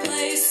better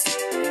place,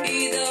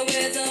 either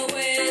with or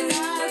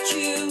without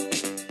you.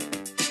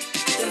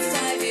 The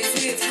 5 years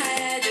we've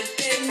had have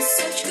been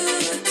such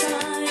good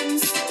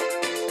times.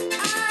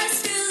 I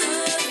still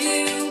love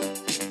you,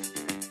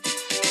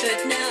 but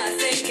now I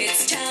think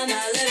it's time I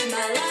live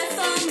my life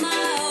on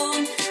my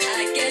own.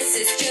 I guess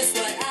it's just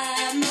what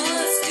I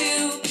must do.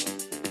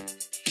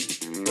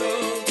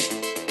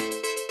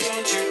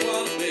 Don't you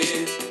want me?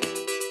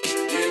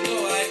 You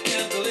know I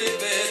can't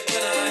believe it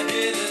when I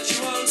hear that you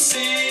won't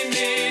see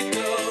me.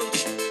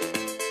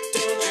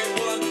 Don't you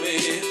want me?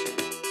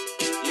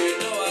 You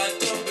know I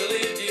don't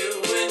believe you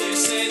when you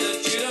say that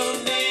you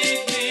don't need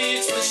me.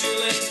 It's what you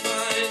let to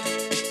find.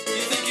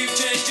 You think you've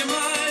changed your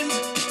mind?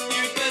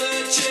 You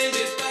better change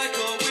it back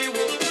or we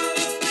will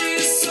both be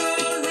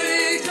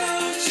sorry.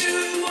 Don't you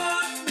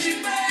want me,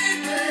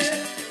 baby?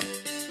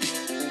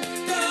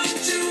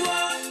 Don't you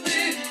want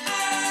me?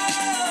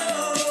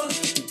 Oh,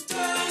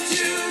 don't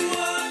you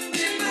want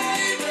me,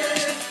 baby?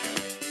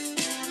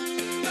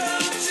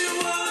 Don't you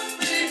want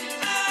me?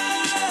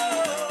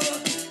 Oh.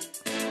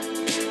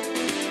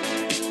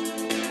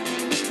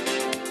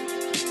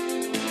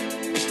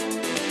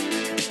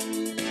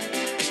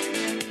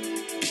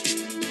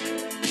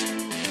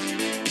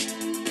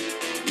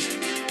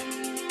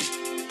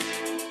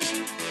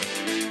 Don't you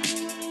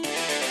want me,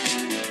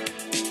 baby? Don't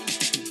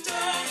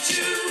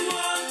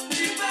you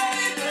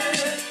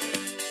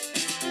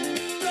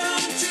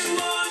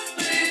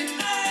want me?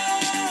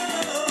 Oh,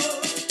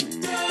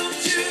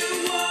 don't you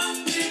want me,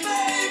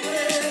 baby?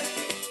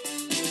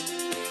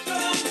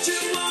 Don't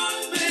you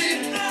want me?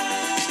 Oh,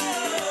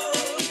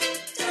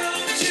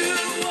 don't you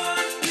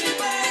want me,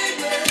 baby?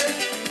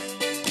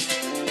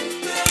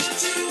 Don't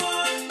you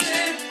want me?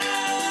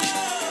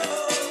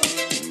 Oh,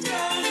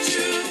 don't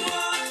you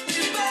want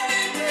me,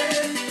 baby?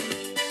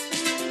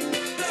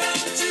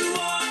 Don't you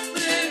want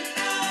me?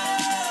 Oh,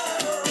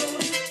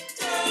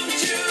 don't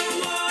you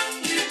want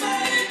me,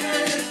 baby?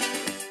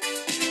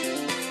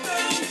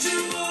 Don't you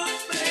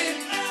want me?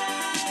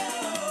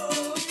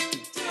 Oh,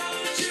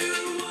 don't you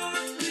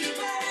want me,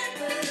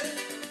 baby?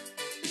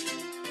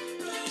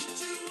 Don't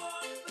you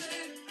want me?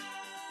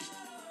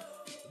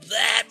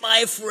 That,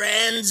 my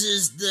friends,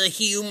 is the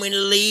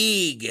Human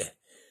League.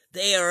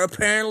 They are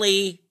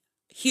apparently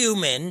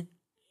human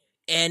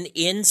and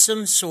in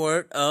some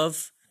sort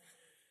of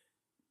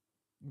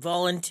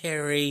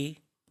voluntary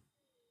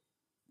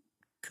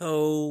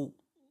co-unit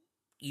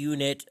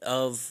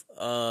of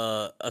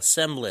a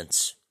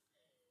semblance,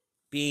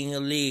 being a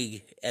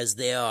league as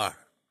they are.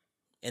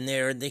 And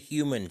they're in the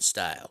human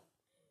style.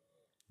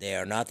 They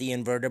are not the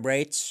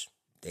invertebrates.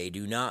 They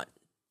do not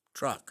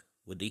truck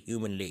with the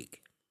Human League.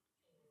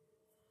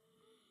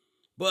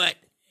 But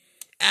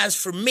as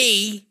for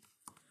me,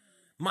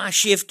 my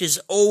shift is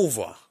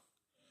over.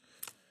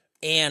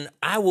 And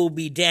I will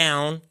be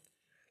down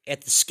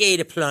at the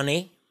Skater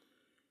Plenty,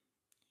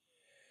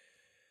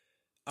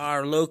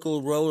 our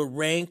local roller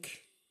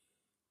rink,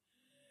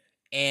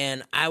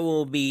 and I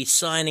will be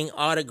signing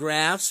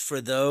autographs for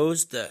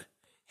those, the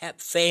Hep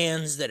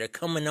fans that are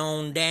coming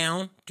on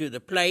down to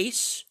the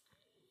place.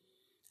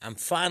 I'm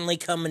finally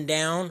coming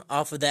down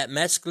off of that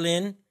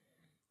mescaline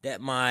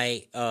that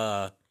my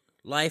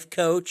life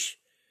coach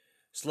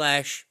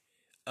slash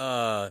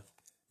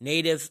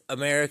Native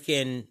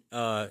American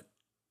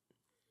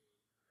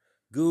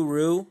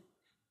guru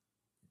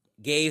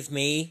gave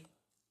me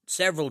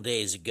several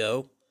days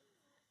ago.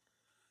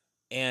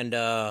 And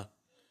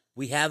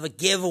we have a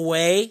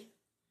giveaway.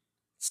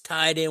 It's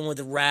tied in with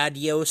a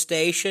radio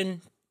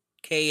station,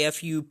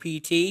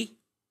 KFUPT.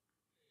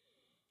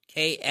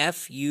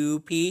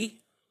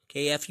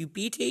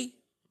 KFUPT?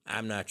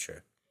 I'm not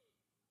sure.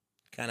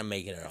 Kind of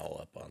making it all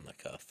up on the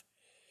cuff.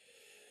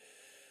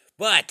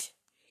 But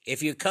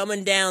if you're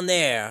coming down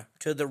there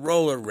to the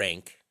roller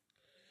rink,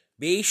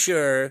 be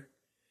sure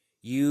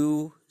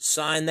you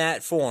sign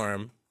that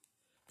form,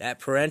 that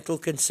parental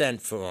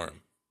consent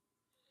form.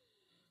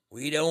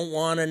 We don't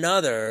want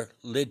another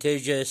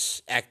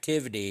litigious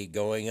activity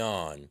going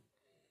on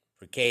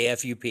for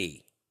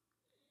KFUP.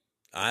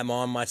 I'm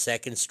on my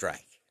second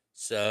strike,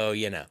 so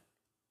you know.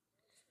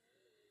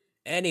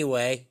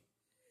 Anyway,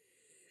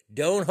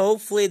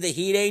 hopefully the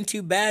heat ain't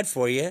too bad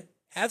for you.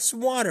 Have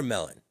some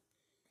watermelon.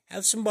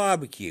 Have some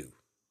barbecue.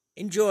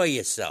 Enjoy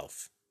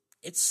yourself.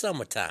 It's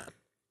summertime.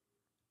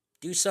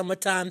 Do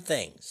summertime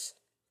things.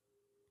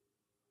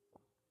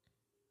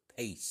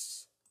 Peace.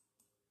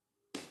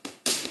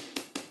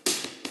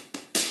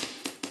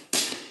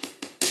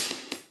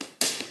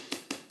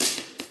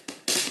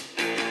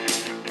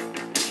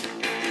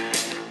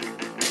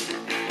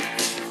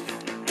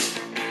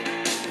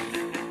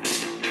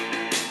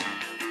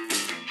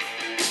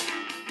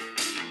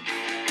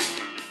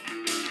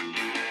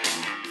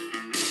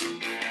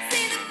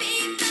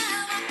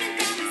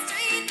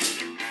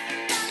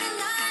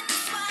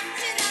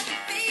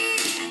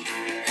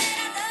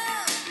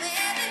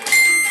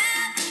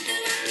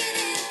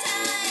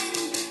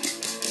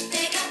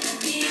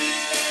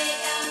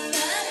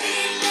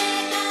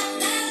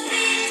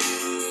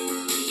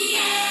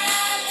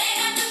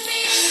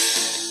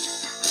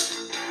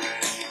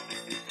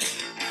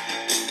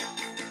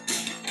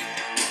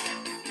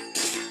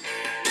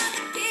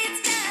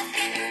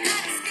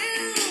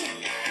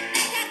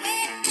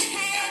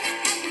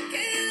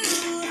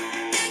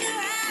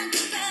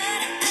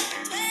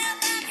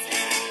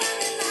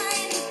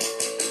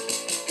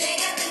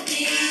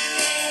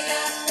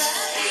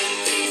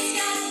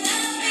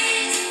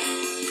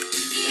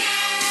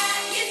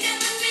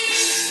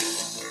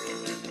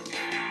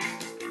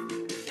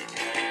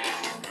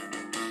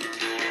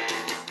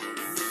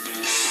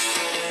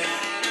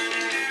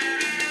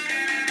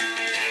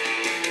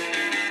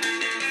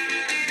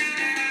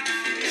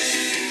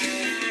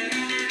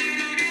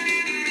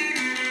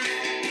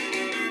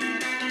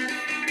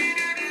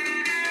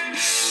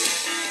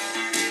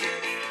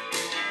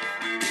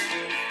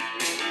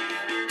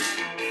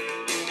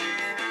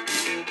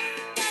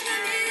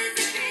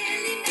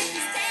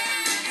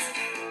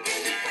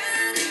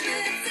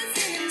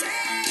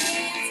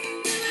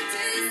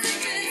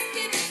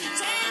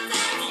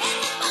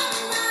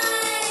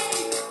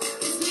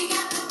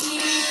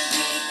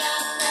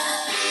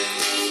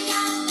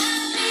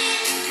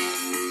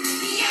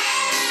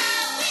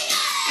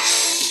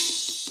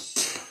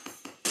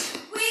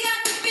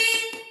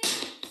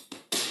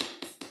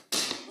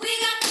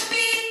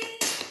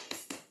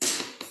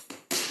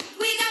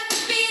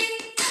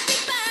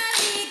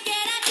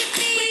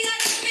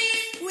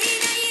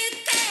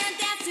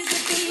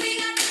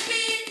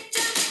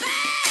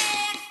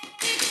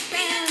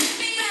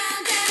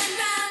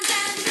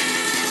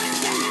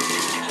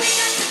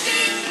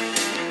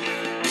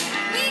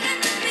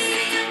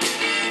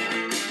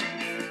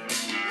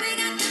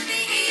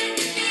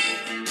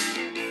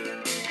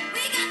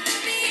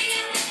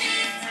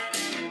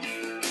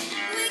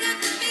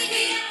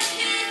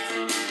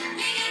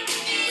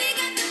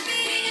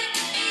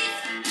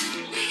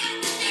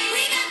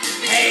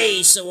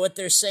 So what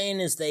they're saying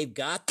is they've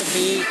got the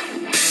beat.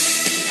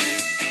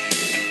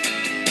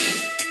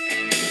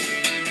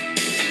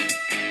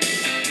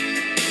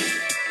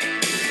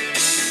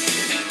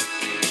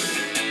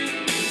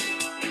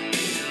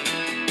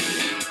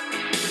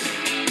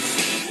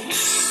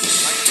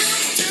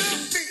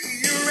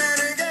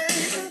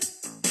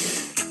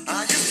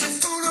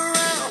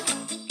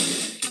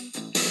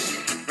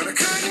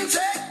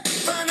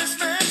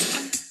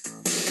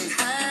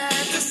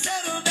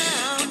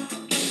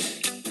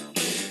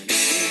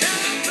 Now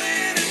I'm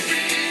playing it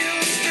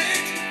real straight.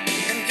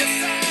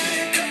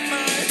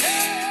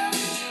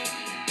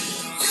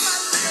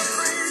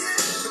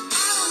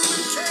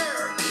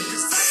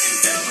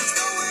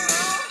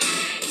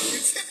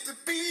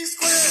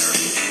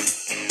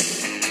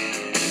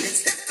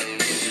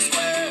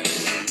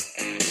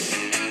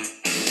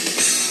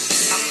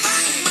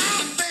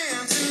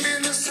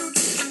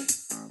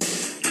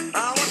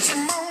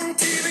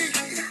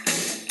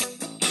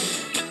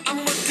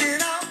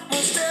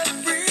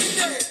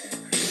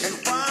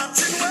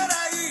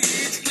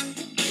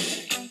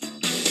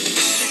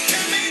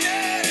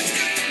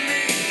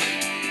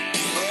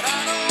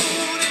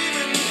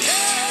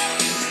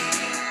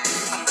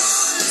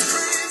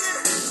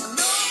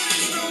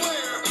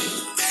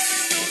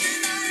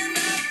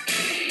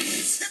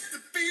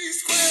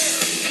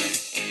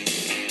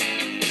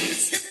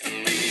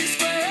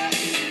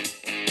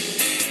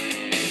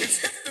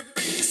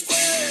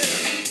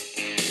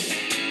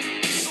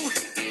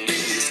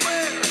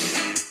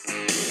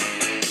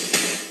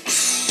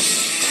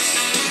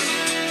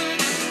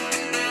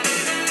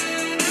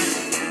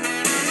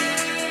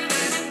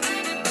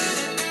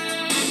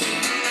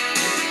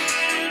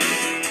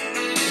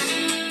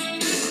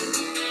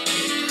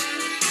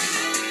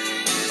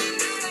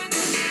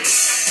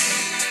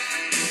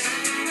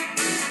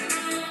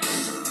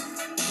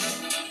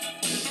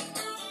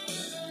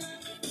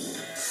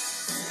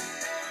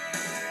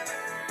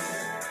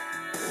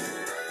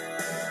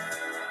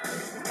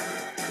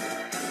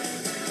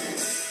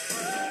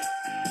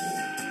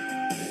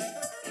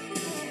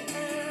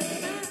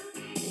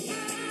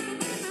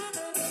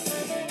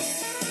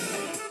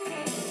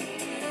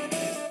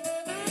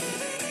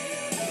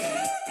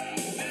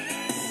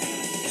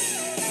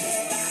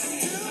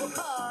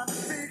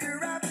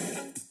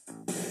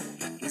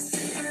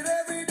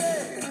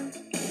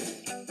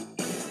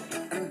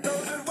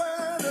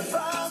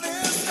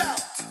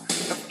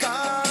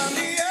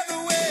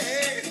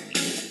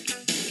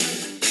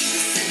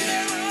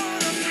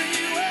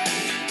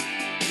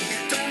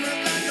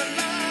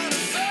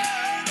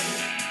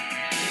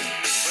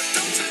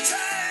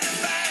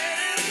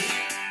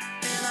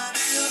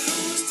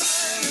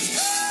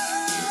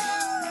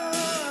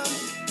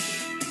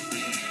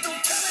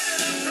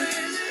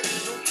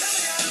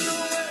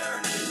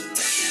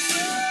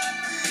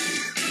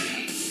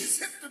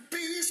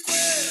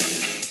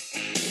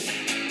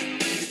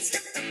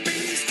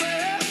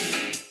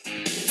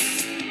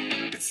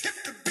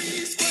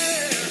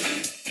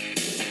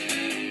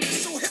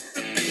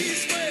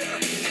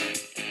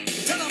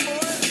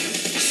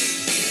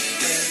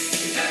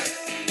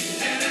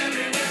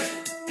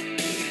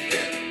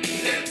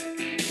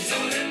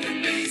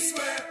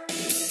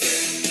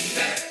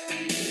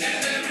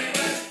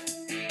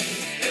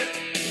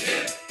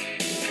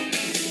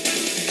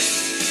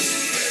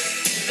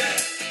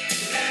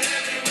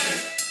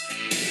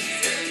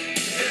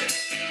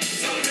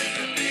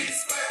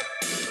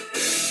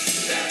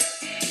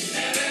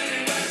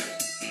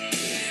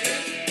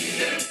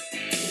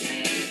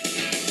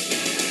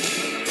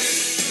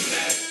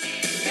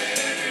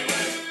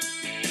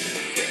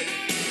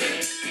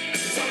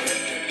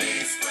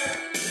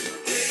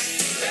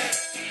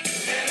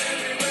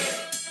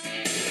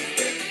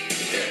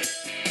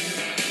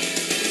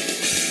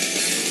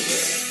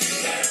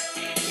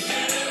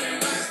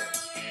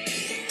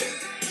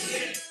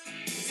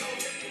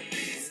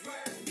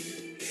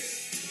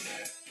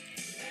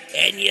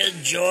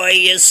 Enjoy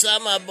your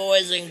summer,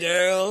 boys and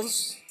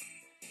girls.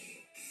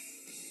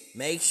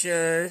 Make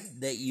sure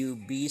that you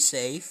be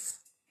safe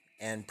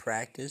and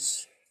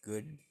practice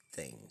good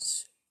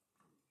things.